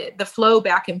and the flow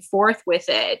back and forth with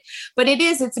it. But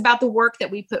it's about the work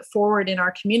that we put forward in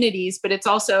our communities, but it's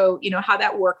also, how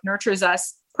that work nurtures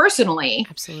us personally.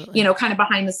 Absolutely. Kind of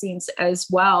behind the scenes as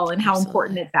well, and how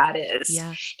important that is.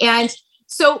 Yeah. And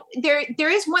so there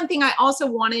is one thing I also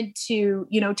wanted to,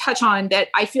 touch on that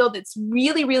I feel that's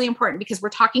really, really important, because we're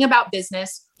talking about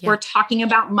business. Yeah. We're talking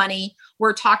about money.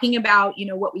 We're talking about,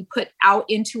 what we put out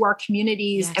into our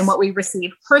communities and what we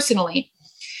receive personally.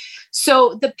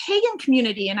 So the pagan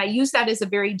community, and I use that as a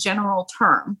very general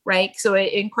term, right? So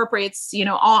it incorporates,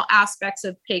 all aspects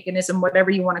of paganism,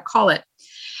 whatever you want to call it,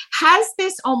 has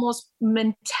this almost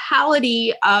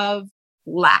mentality of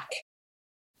lack.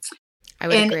 I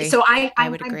would agree. So I'm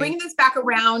bringing this back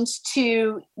around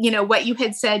to, what you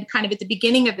had said kind of at the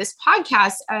beginning of this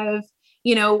podcast of,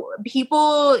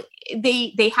 people,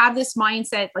 they have this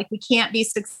mindset, we can't be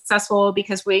successful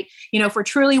because we, if we're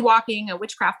truly walking a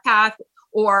witchcraft path,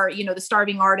 or, the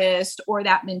starving artist, or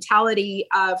that mentality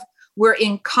of we're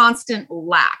in constant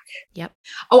lack. Yep.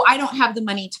 Oh, I don't have the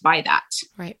money to buy that.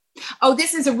 Right. Oh,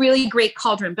 this is a really great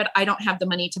cauldron, but I don't have the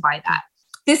money to buy that.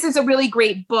 This is a really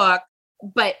great book,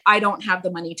 but I don't have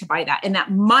the money to buy that. And that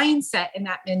mindset and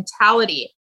that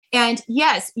mentality. And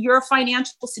yes, your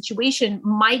financial situation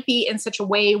might be in such a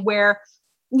way where,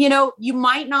 you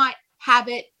might not have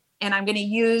it. And I'm going to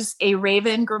use a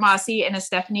Raven Grimassi and a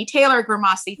Stephanie Taylor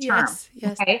Grimassi term.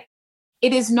 Yes. Okay.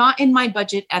 It is not in my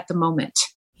budget at the moment.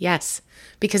 Yes.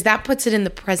 Because that puts it in the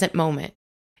present moment.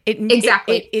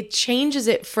 Exactly. It changes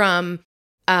it from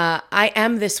I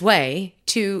am this way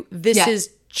to this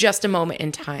is just a moment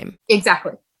in time.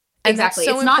 Exactly. And exactly.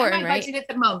 That's so it's important, not in my right? budget at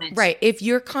the moment. Right. If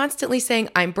you're constantly saying,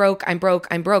 I'm broke, I'm broke,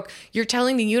 I'm broke, you're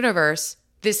telling the universe,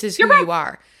 this is who you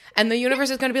are. And the universe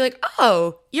is going to be like,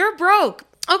 oh, you're broke.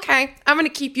 Okay, I'm going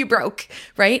to keep you broke,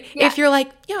 right? Yeah. If you're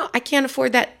like, I can't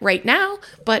afford that right now,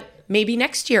 but maybe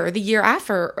next year or the year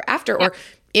after or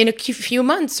in a few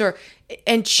months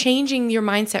and changing your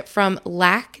mindset from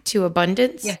lack to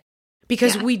abundance. Yeah.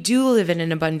 Because we do live in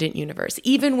an abundant universe.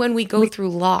 Even when we go through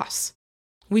loss,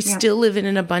 we still live in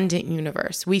an abundant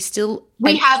universe. We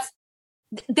have,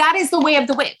 that is the way of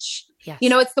the witch. Yes.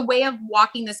 It's the way of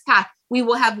walking this path. We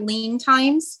will have lean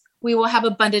times. We will have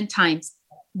abundant times.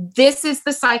 This is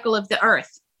the cycle of the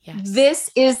earth. Yes. This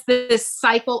is the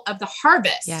cycle of the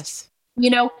harvest. Yes.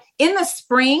 In the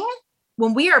spring,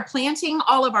 when we are planting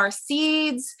all of our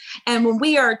seeds and when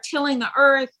we are tilling the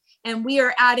earth and we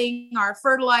are adding our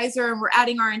fertilizer and we're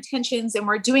adding our intentions and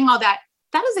we're doing all that,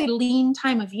 that is a lean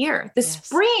time of year. The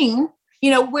spring,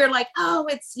 we're like, oh,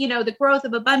 it's, the growth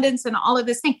of abundance and all of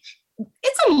this thing.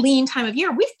 It's a lean time of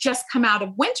year. We've just come out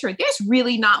of winter. There's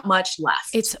really not much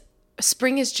left.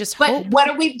 Spring is just hope. But what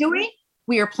are we doing?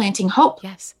 We are planting hope.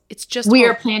 Yes. It's just we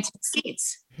hope. are planting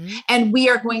seeds. Mm-hmm. And we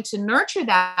are going to nurture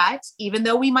that, even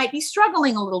though we might be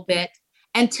struggling a little bit,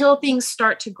 until things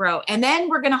start to grow. And then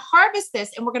we're going to harvest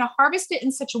this, and we're going to harvest it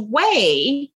in such a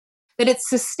way that it's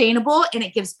sustainable and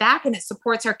it gives back and it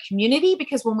supports our community.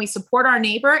 Because when we support our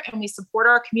neighbor and we support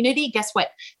our community, guess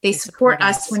what? They support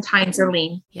us when times are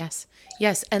lean. Yes.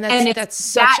 Yes. And that's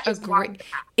such a great,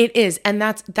 it is. And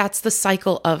that's the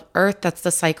cycle of earth. That's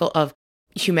the cycle of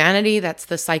humanity. That's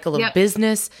the cycle of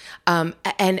business. And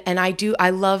I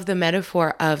love the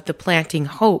metaphor of the planting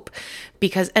hope,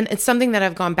 because, and it's something that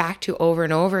I've gone back to over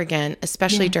and over again,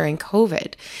 especially during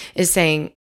COVID, is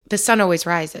saying the sun always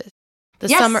rises.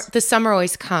 The summer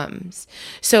always comes.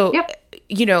 So,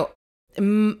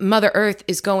 Mother Earth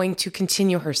is going to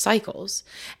continue her cycles,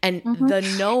 and the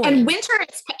knowing, and winter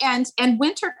and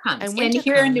winter comes, and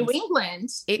here in New England,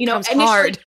 it comes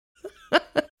hard.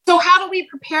 So how do we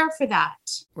prepare for that?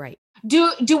 Right.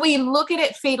 Do we look at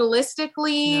it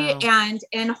fatalistically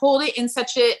and hold it in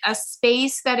such a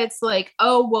space that it's like,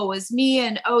 oh, woe is me,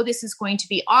 and oh, this is going to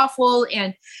be awful,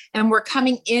 and we're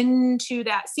coming into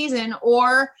that season?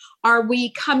 Or are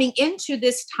we coming into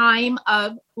this time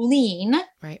of lean,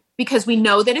 right, because we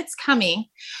know that it's coming?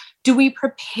 Do we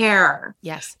prepare?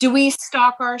 Yes. Do we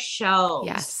stock our shelves?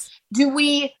 Yes. Do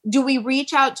we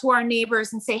reach out to our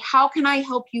neighbors and say, how can I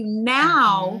help you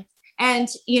now?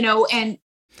 Mm-hmm. And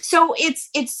so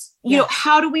it's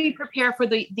how do we prepare for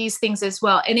these things as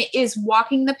well? And it is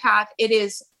walking the path. It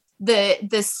is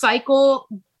the cycle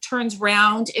turns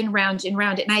round and round and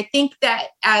round. And I think that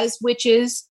as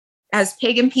witches, as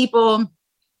pagan people,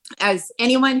 as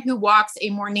anyone who walks a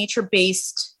more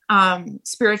nature-based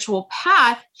spiritual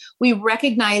path, we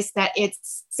recognize that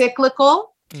it's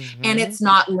cyclical and it's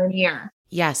not linear.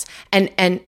 Yes.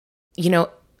 And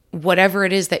whatever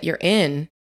it is that you're in,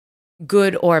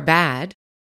 good or bad,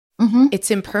 it's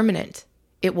impermanent.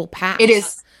 It will pass. It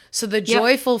is. So the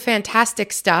joyful,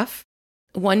 fantastic stuff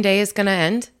one day is going to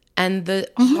end, and the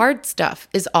hard stuff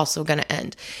is also going to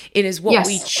end. It is what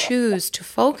we choose to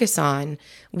focus on,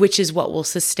 which is what will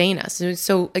sustain us. And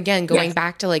so again, going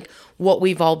back to like what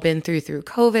we've all been through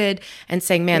COVID and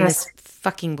saying, man, this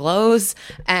fucking blows.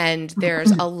 And there's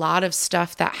a lot of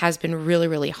stuff that has been really,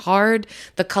 really hard.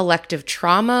 The collective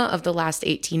trauma of the last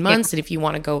 18 months. And if you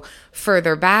want to go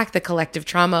further back, the collective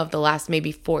trauma of the last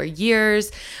maybe 4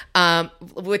 years,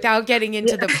 without getting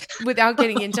into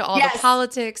all the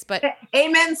politics, but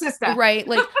amen, sister. Right.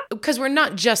 Like, because we're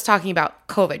not just talking about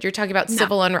COVID. You're talking about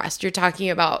civil unrest. You're talking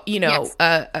about,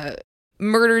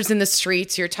 murders in the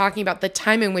streets. You're talking about the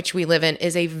time in which we live in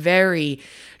is a very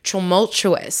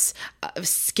tumultuous,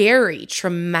 scary,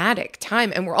 traumatic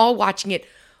time. And we're all watching it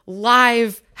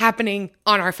live happening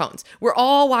on our phones. We're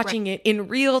all watching it in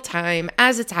real time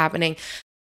as it's happening.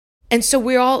 And so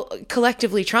we're all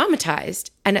collectively traumatized.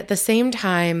 And at the same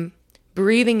time,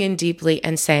 breathing in deeply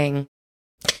and saying,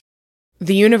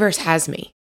 the universe has me.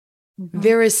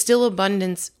 There is still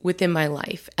abundance within my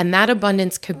life. And that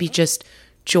abundance could be just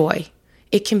joy.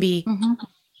 It can be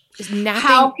nothing.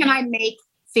 How can I make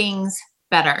things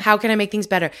better? How can I make things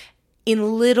better?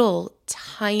 In little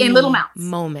tiny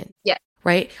moments. Yeah.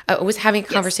 Right? I was having a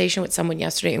conversation with someone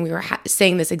yesterday, and we were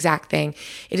saying this exact thing.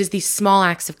 It is these small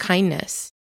acts of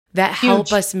kindness that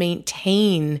help us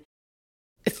maintain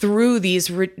through these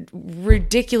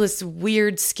ridiculous,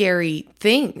 weird, scary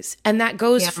things. And that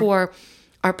goes for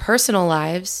our personal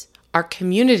lives, our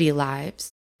community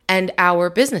lives, and our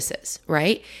businesses,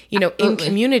 right? You know, Absolutely. in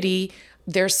community,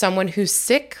 there's someone who's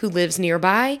sick who lives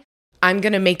nearby. I'm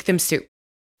going to make them soup.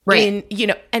 Right.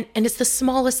 And it's the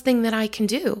smallest thing that I can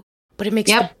do, but it makes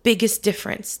the biggest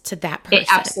difference to that person. It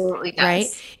absolutely does.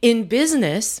 Right? In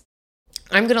business,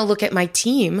 I'm going to look at my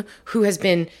team who has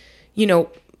been,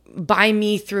 by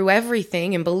me through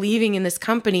everything and believing in this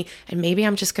company. And maybe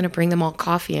I'm just going to bring them all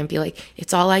coffee and be like,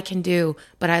 it's all I can do,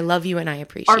 but I love you and I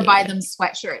appreciate it. Or buy them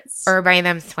sweatshirts.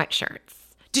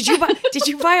 Did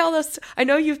you buy all those? I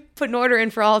know you've put an order in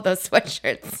for all of those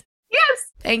sweatshirts. Yes.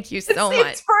 Thank you so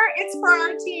much. It's for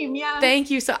our team. Yeah. Thank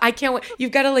you. So I can't wait.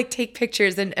 You've got to take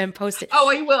pictures and post it.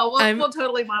 Oh, I will. We'll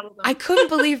totally model them. I couldn't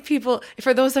believe people,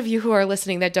 for those of you who are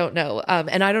listening that don't know,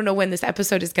 and I don't know when this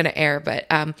episode is going to air, but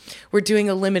we're doing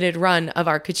a limited run of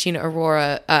our Kachina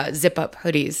Aurora zip up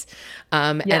hoodies.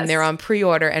 And they're on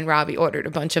pre-order, and Robbie ordered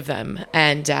a bunch of them,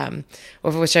 and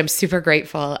over which I'm super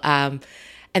grateful.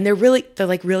 And they're really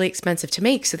expensive to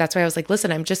make. So that's why I was like,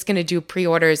 listen, I'm just going to do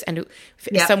pre-orders, and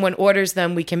if someone orders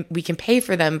them, we can pay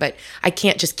for them, but I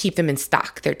can't just keep them in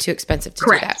stock. They're too expensive to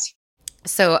do that.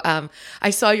 So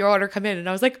I saw your order come in, and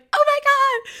I was like, oh my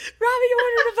God, Robbie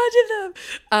ordered a bunch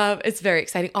of them. It's very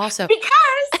exciting. Also,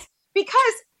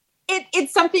 because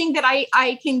it's something that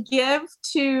I can give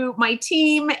to my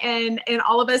team and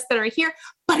all of us that are here,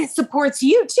 but it supports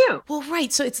you too. Well,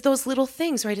 right. So it's those little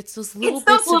things, right? It's those little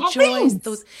bits of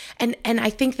joys. And I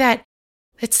think that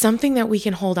it's something that we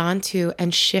can hold on to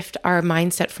and shift our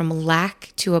mindset from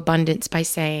lack to abundance by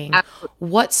saying,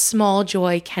 what small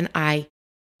joy can I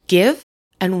give,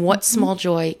 and what small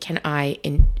joy can I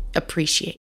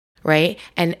appreciate, right?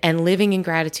 And living in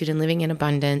gratitude and living in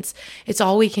abundance. It's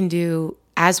all we can do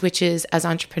as witches, as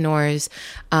entrepreneurs.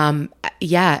 And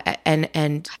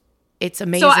it's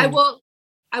amazing. So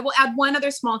I will add one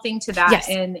other small thing to that. Yes.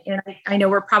 And I know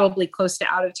we're probably close to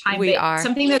out of time. We are.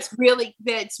 Something that's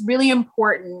really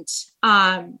important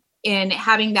in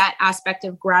having that aspect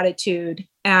of gratitude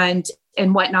and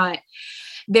whatnot.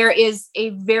 There is a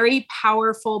very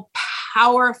powerful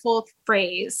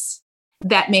phrase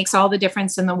that makes all the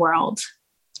difference in the world.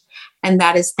 And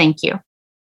that is thank you.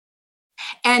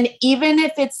 And even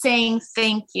if it's saying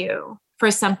thank you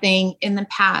for something in the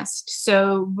past.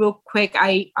 So real quick,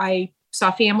 I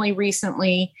saw family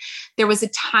recently. There was a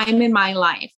time in my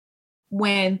life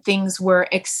when things were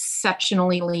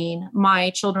exceptionally lean. My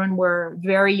children were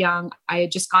very young. I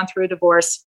had just gone through a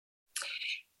divorce,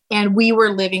 and we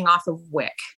were living off of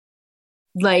WIC.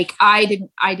 I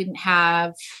didn't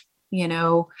have,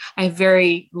 I had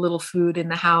very little food in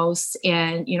the house,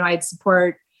 and, I'd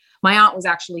support. My aunt was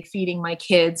actually feeding my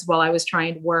kids while I was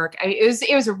trying to work.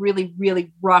 It was a really,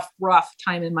 really rough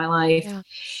time in my life. Yeah.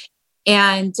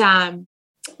 And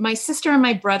my sister and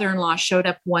my brother-in-law showed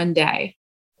up one day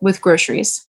with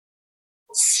groceries,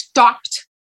 stocked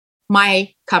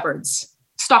my cupboards,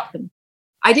 stocked them.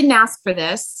 I didn't ask for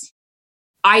this.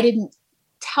 I didn't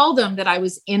tell them that I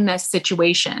was in this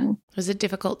situation. Was it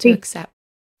difficult to accept?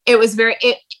 It was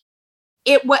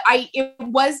it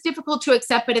was difficult to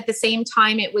accept, but at the same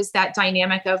time, it was that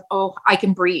dynamic of, oh, I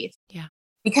can breathe. Yeah.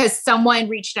 Because someone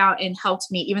reached out and helped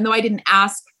me, even though I didn't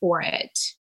ask for it.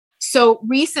 So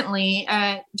recently,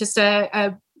 just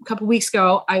a couple of weeks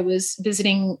ago, I was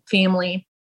visiting family.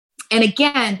 And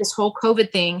again, this whole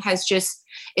COVID thing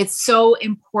it's so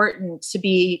important to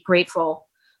be grateful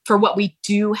for what we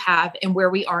do have and where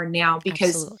we are now,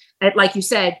 because like you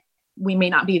said, we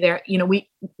may not be there.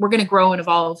 We're going to grow and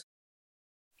evolve.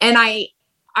 And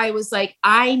I was like,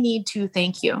 I need to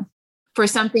thank you for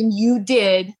something you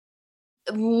did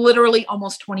literally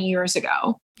almost 20 years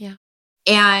ago. Yeah.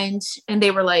 And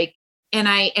they were like, and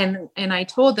I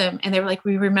told them, and they were like,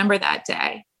 we remember that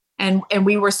day. And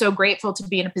we were so grateful to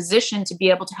be in a position to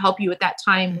be able to help you at that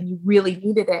time when you really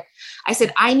needed it. I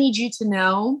said, I need you to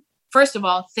know, first of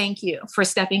all, thank you for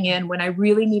stepping in when I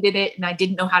really needed it and I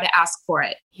didn't know how to ask for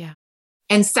it. Yeah.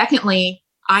 And secondly,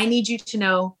 I need you to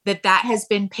know that has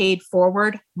been paid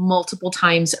forward multiple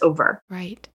times over.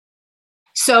 Right.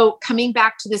 So coming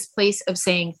back to this place of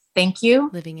saying thank you,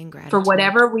 living in gratitude for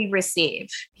whatever we receive.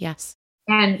 Yes.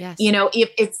 And, if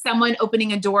it's someone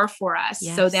opening a door for us,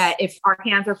 so that if our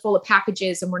hands are full of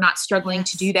packages and we're not struggling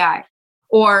to do that,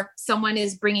 or someone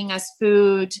is bringing us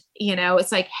food,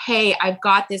 it's like, hey, I've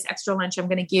got this extra lunch I'm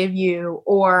going to give you,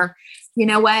 or you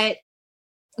know what?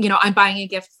 I'm buying a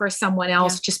gift for someone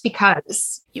else just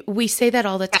because. We say that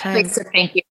all the time. So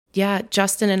thank you. Yeah.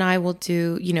 Justin and I will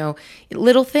do,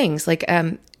 little things like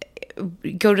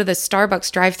go to the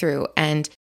Starbucks drive-thru and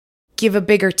give a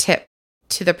bigger tip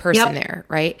to the person there.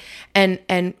 Right.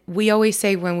 And we always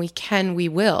say when we can, we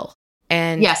will.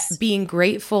 and being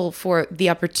grateful for the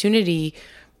opportunity.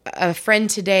 A friend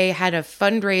today had a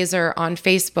fundraiser on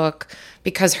Facebook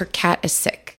because her cat is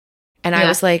sick. And I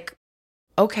was like,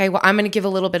 okay, well, I'm going to give a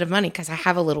little bit of money because I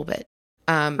have a little bit.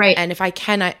 And if I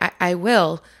can, I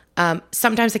will.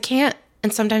 Sometimes I can't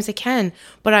and sometimes I can,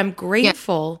 but I'm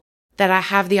grateful that I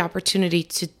have the opportunity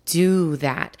to do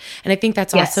that. And I think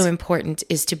that's also important,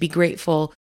 is to be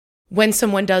grateful when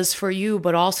someone does for you,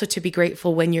 but also to be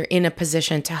grateful when you're in a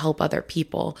position to help other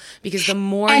people. Because the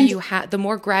more the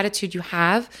more gratitude you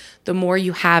have, the more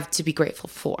you have to be grateful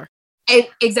for.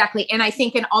 Exactly. And I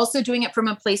think, and also doing it from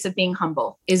a place of being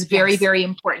humble is very, very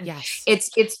important. Yes. It's,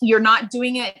 you're not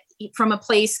doing it from a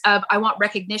place of, I want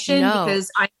recognition because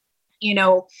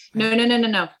no.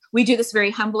 We do this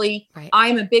very humbly. Right.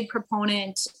 I'm a big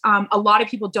proponent. A lot of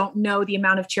people don't know the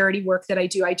amount of charity work that I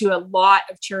do. I do a lot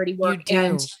of charity work,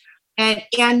 and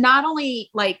not only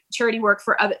like charity work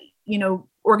for other,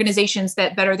 organizations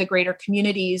that better the greater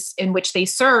communities in which they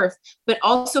serve, but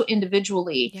also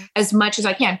individually as much as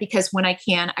I can, because when I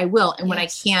can, I will. And when I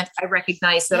can't, I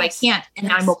recognize that I can't,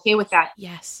 and I'm okay with that.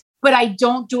 Yes. But I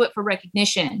don't do it for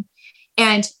recognition.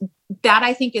 And that,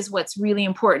 I think, is what's really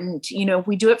important. If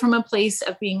we do it from a place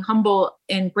of being humble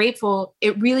and grateful,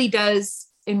 it really does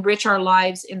enrich our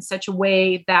lives in such a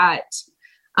way that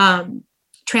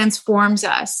transforms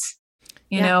us,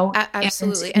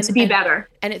 absolutely. And to be better.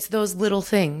 And it's those little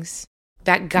things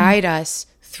that guide us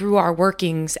through our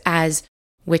workings as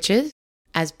witches,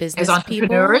 as business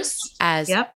entrepreneurs, people,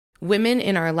 as women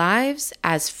in our lives,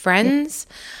 as friends,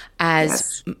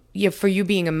 as for you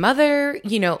being a mother,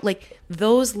 like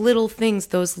those little things,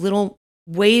 those little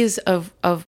ways of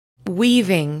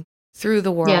weaving through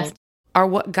the world are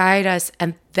what guide us.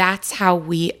 And that's how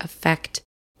we affect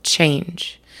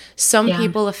change. Some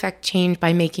people affect change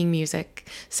by making music.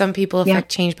 Some people affect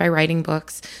change by writing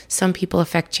books. Some people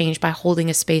affect change by holding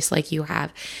a space like you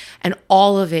have. And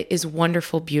all of it is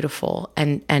wonderful, beautiful,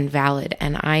 and valid.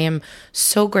 And I am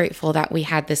so grateful that we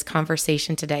had this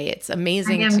conversation today. It's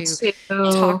amazing to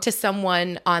talk to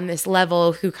someone on this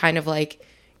level who kind of like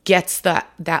gets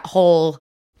that whole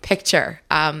picture.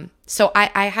 So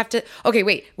I have to, okay,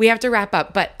 wait, we have to wrap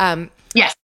up, but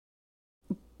yes.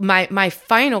 My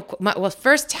final,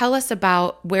 first tell us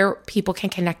about where people can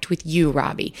connect with you,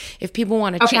 Robbie. If people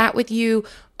want to chat with you,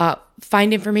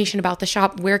 find information about the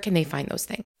shop, where can they find those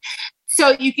things?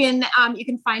 So you can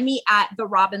find me at The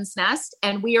Robin's Nest,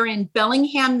 and we are in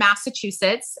Bellingham,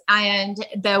 Massachusetts. And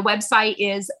the website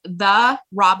is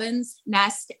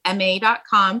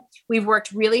therobinsnestma.com. We've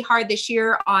worked really hard this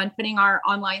year on putting our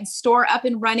online store up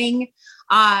and running.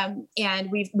 And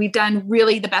we've done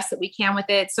really the best that we can with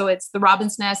it. So it's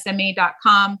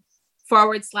therobinsnestma.com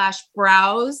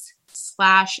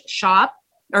 /browse/shop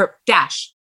or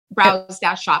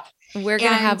browse-shop. We're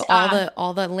going to have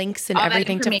all the links and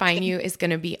everything to find you is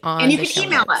going to be on. And you can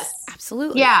email us.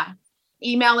 Absolutely. Yeah.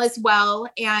 Email as well.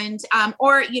 And,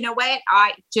 or you know what?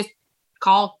 I just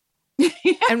call.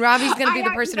 And Robbie's going to be the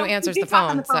person who answers the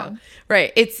phone. So,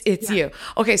 right. It's you.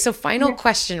 Okay. So final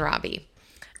question, Robbie.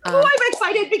 I'm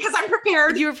excited because I'm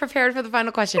prepared. You were prepared for the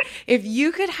final question. If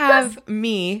you could have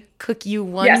me cook you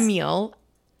one meal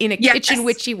in a kitchen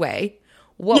witchy way,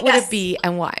 what would it be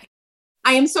and why?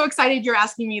 I am so excited you're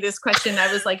asking me this question.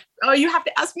 I was like, oh, you have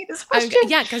to ask me this question.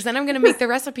 Because then I'm going to make the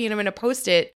recipe and I'm going to post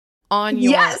it on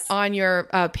your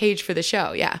page for the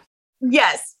show. Yeah.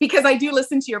 Yes, because I do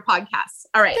listen to your podcast.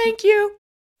 All right. Thank you.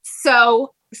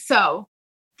 So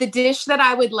the dish that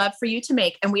I would love for you to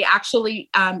make, and we actually,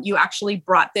 you actually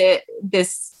brought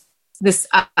this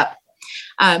up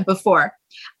before.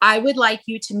 I would like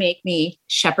you to make me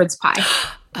shepherd's pie.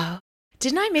 Oh,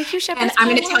 didn't I make you shepherd's pie? And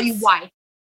I'm going to tell you why.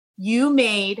 You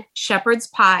made shepherd's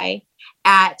pie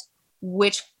at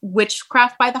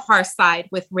Witchcraft by the Hearthside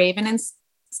with Raven and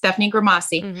Stephanie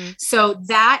Grimassi. Mm-hmm. So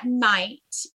that night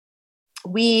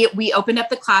we opened up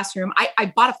the classroom.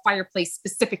 I bought a fireplace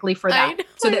specifically for that,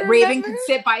 so that Raven could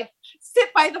sit by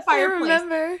the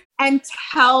fireplace and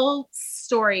tell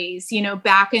stories,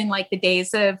 back in like the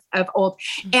days of old.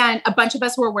 And a bunch of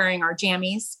us were wearing our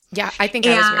jammies. Yeah, I think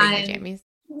I was wearing my jammies.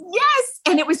 Yes.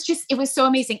 And it was so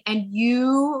amazing. And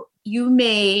you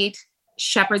made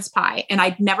shepherd's pie, and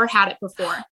I'd never had it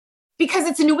before because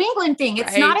it's a New England thing.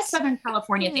 It's not a Southern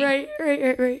California thing.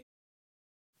 Right.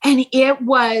 And it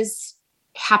was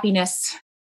happiness.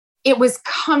 It was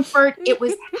comfort. It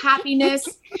was happiness.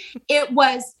 It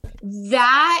was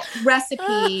that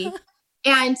recipe.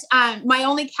 And my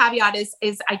only caveat is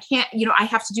I can't, I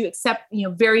have to accept,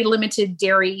 very limited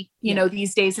dairy,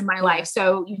 these days in my life.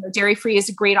 So, dairy free is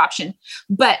a great option.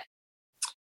 But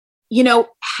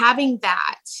having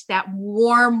that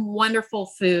warm, wonderful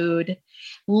food,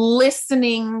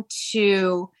 listening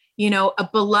to, a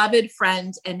beloved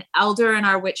friend, an elder in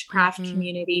our witchcraft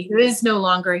community who is no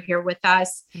longer here with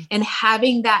us, and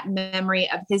having that memory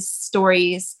of his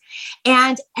stories,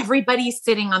 and everybody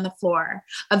sitting on the floor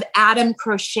of Adam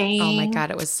crocheting. Oh my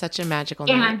God. It was such a magical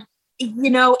night.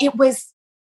 And,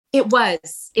 it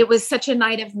was such a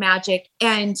night of magic.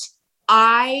 And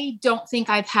I don't think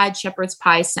I've had shepherd's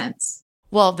pie since.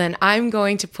 Well, then I'm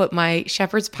going to put my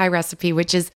shepherd's pie recipe,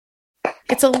 which is,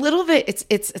 it's a little bit,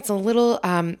 it's a little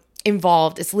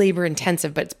involved. It's labor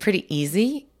intensive, but it's pretty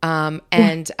easy.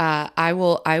 And I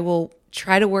will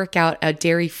try to work out a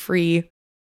dairy-free.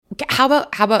 How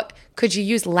about could you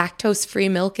use lactose-free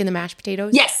milk in the mashed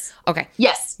potatoes? Yes. Okay.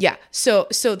 Yes. Yeah. So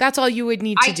that's all you would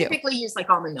need to do. I typically use like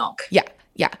almond milk. Yeah.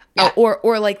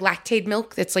 Or like lactate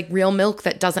milk that's like real milk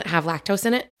that doesn't have lactose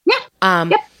in it. Yeah.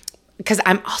 Because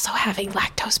I'm also having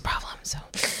lactose problems.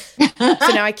 So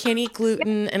now I can't eat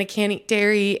gluten, and I can't eat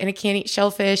dairy, and I can't eat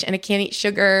shellfish, and I can't eat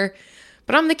sugar.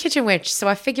 But I'm the kitchen witch, so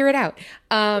I figure it out.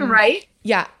 Right?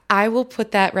 Yeah. I will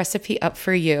put that recipe up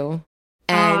for you.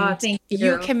 And thank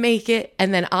you can make it,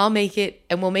 and then I'll make it,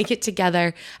 and we'll make it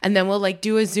together. And then we'll like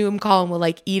do a Zoom call, and we'll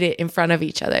like eat it in front of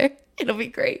each other. It'll be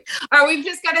great. Or we've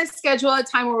just got to schedule a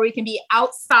time where we can be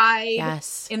outside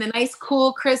in the nice,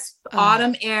 cool, crisp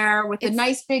autumn air with a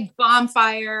nice big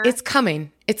bonfire. It's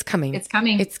coming. I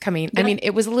mean,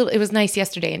 it was nice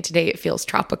yesterday, and today it feels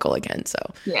tropical again. So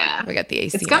yeah, we got the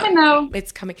AC. It's coming though.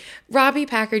 It's coming. Robbie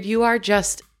Packard, you are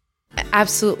just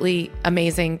absolutely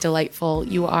amazing, delightful.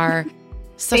 You are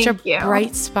such a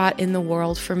bright spot in the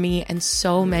world for me and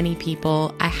so many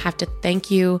people. I have to thank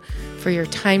you for your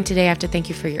time today. I have to thank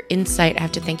you for your insight. I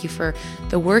have to thank you for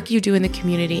the work you do in the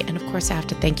community. And of course, I have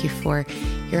to thank you for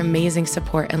your amazing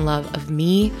support and love of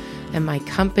me and my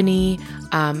company.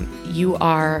 You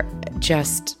are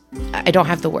just, I don't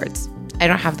have the words. I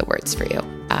don't have the words for you.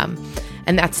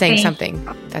 And that's saying something.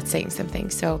 That's saying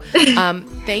something. So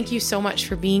thank you so much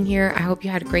for being here. I hope you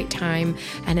had a great time.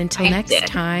 And until next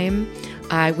time,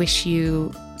 I wish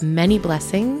you many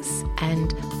blessings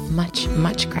and much,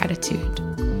 much gratitude.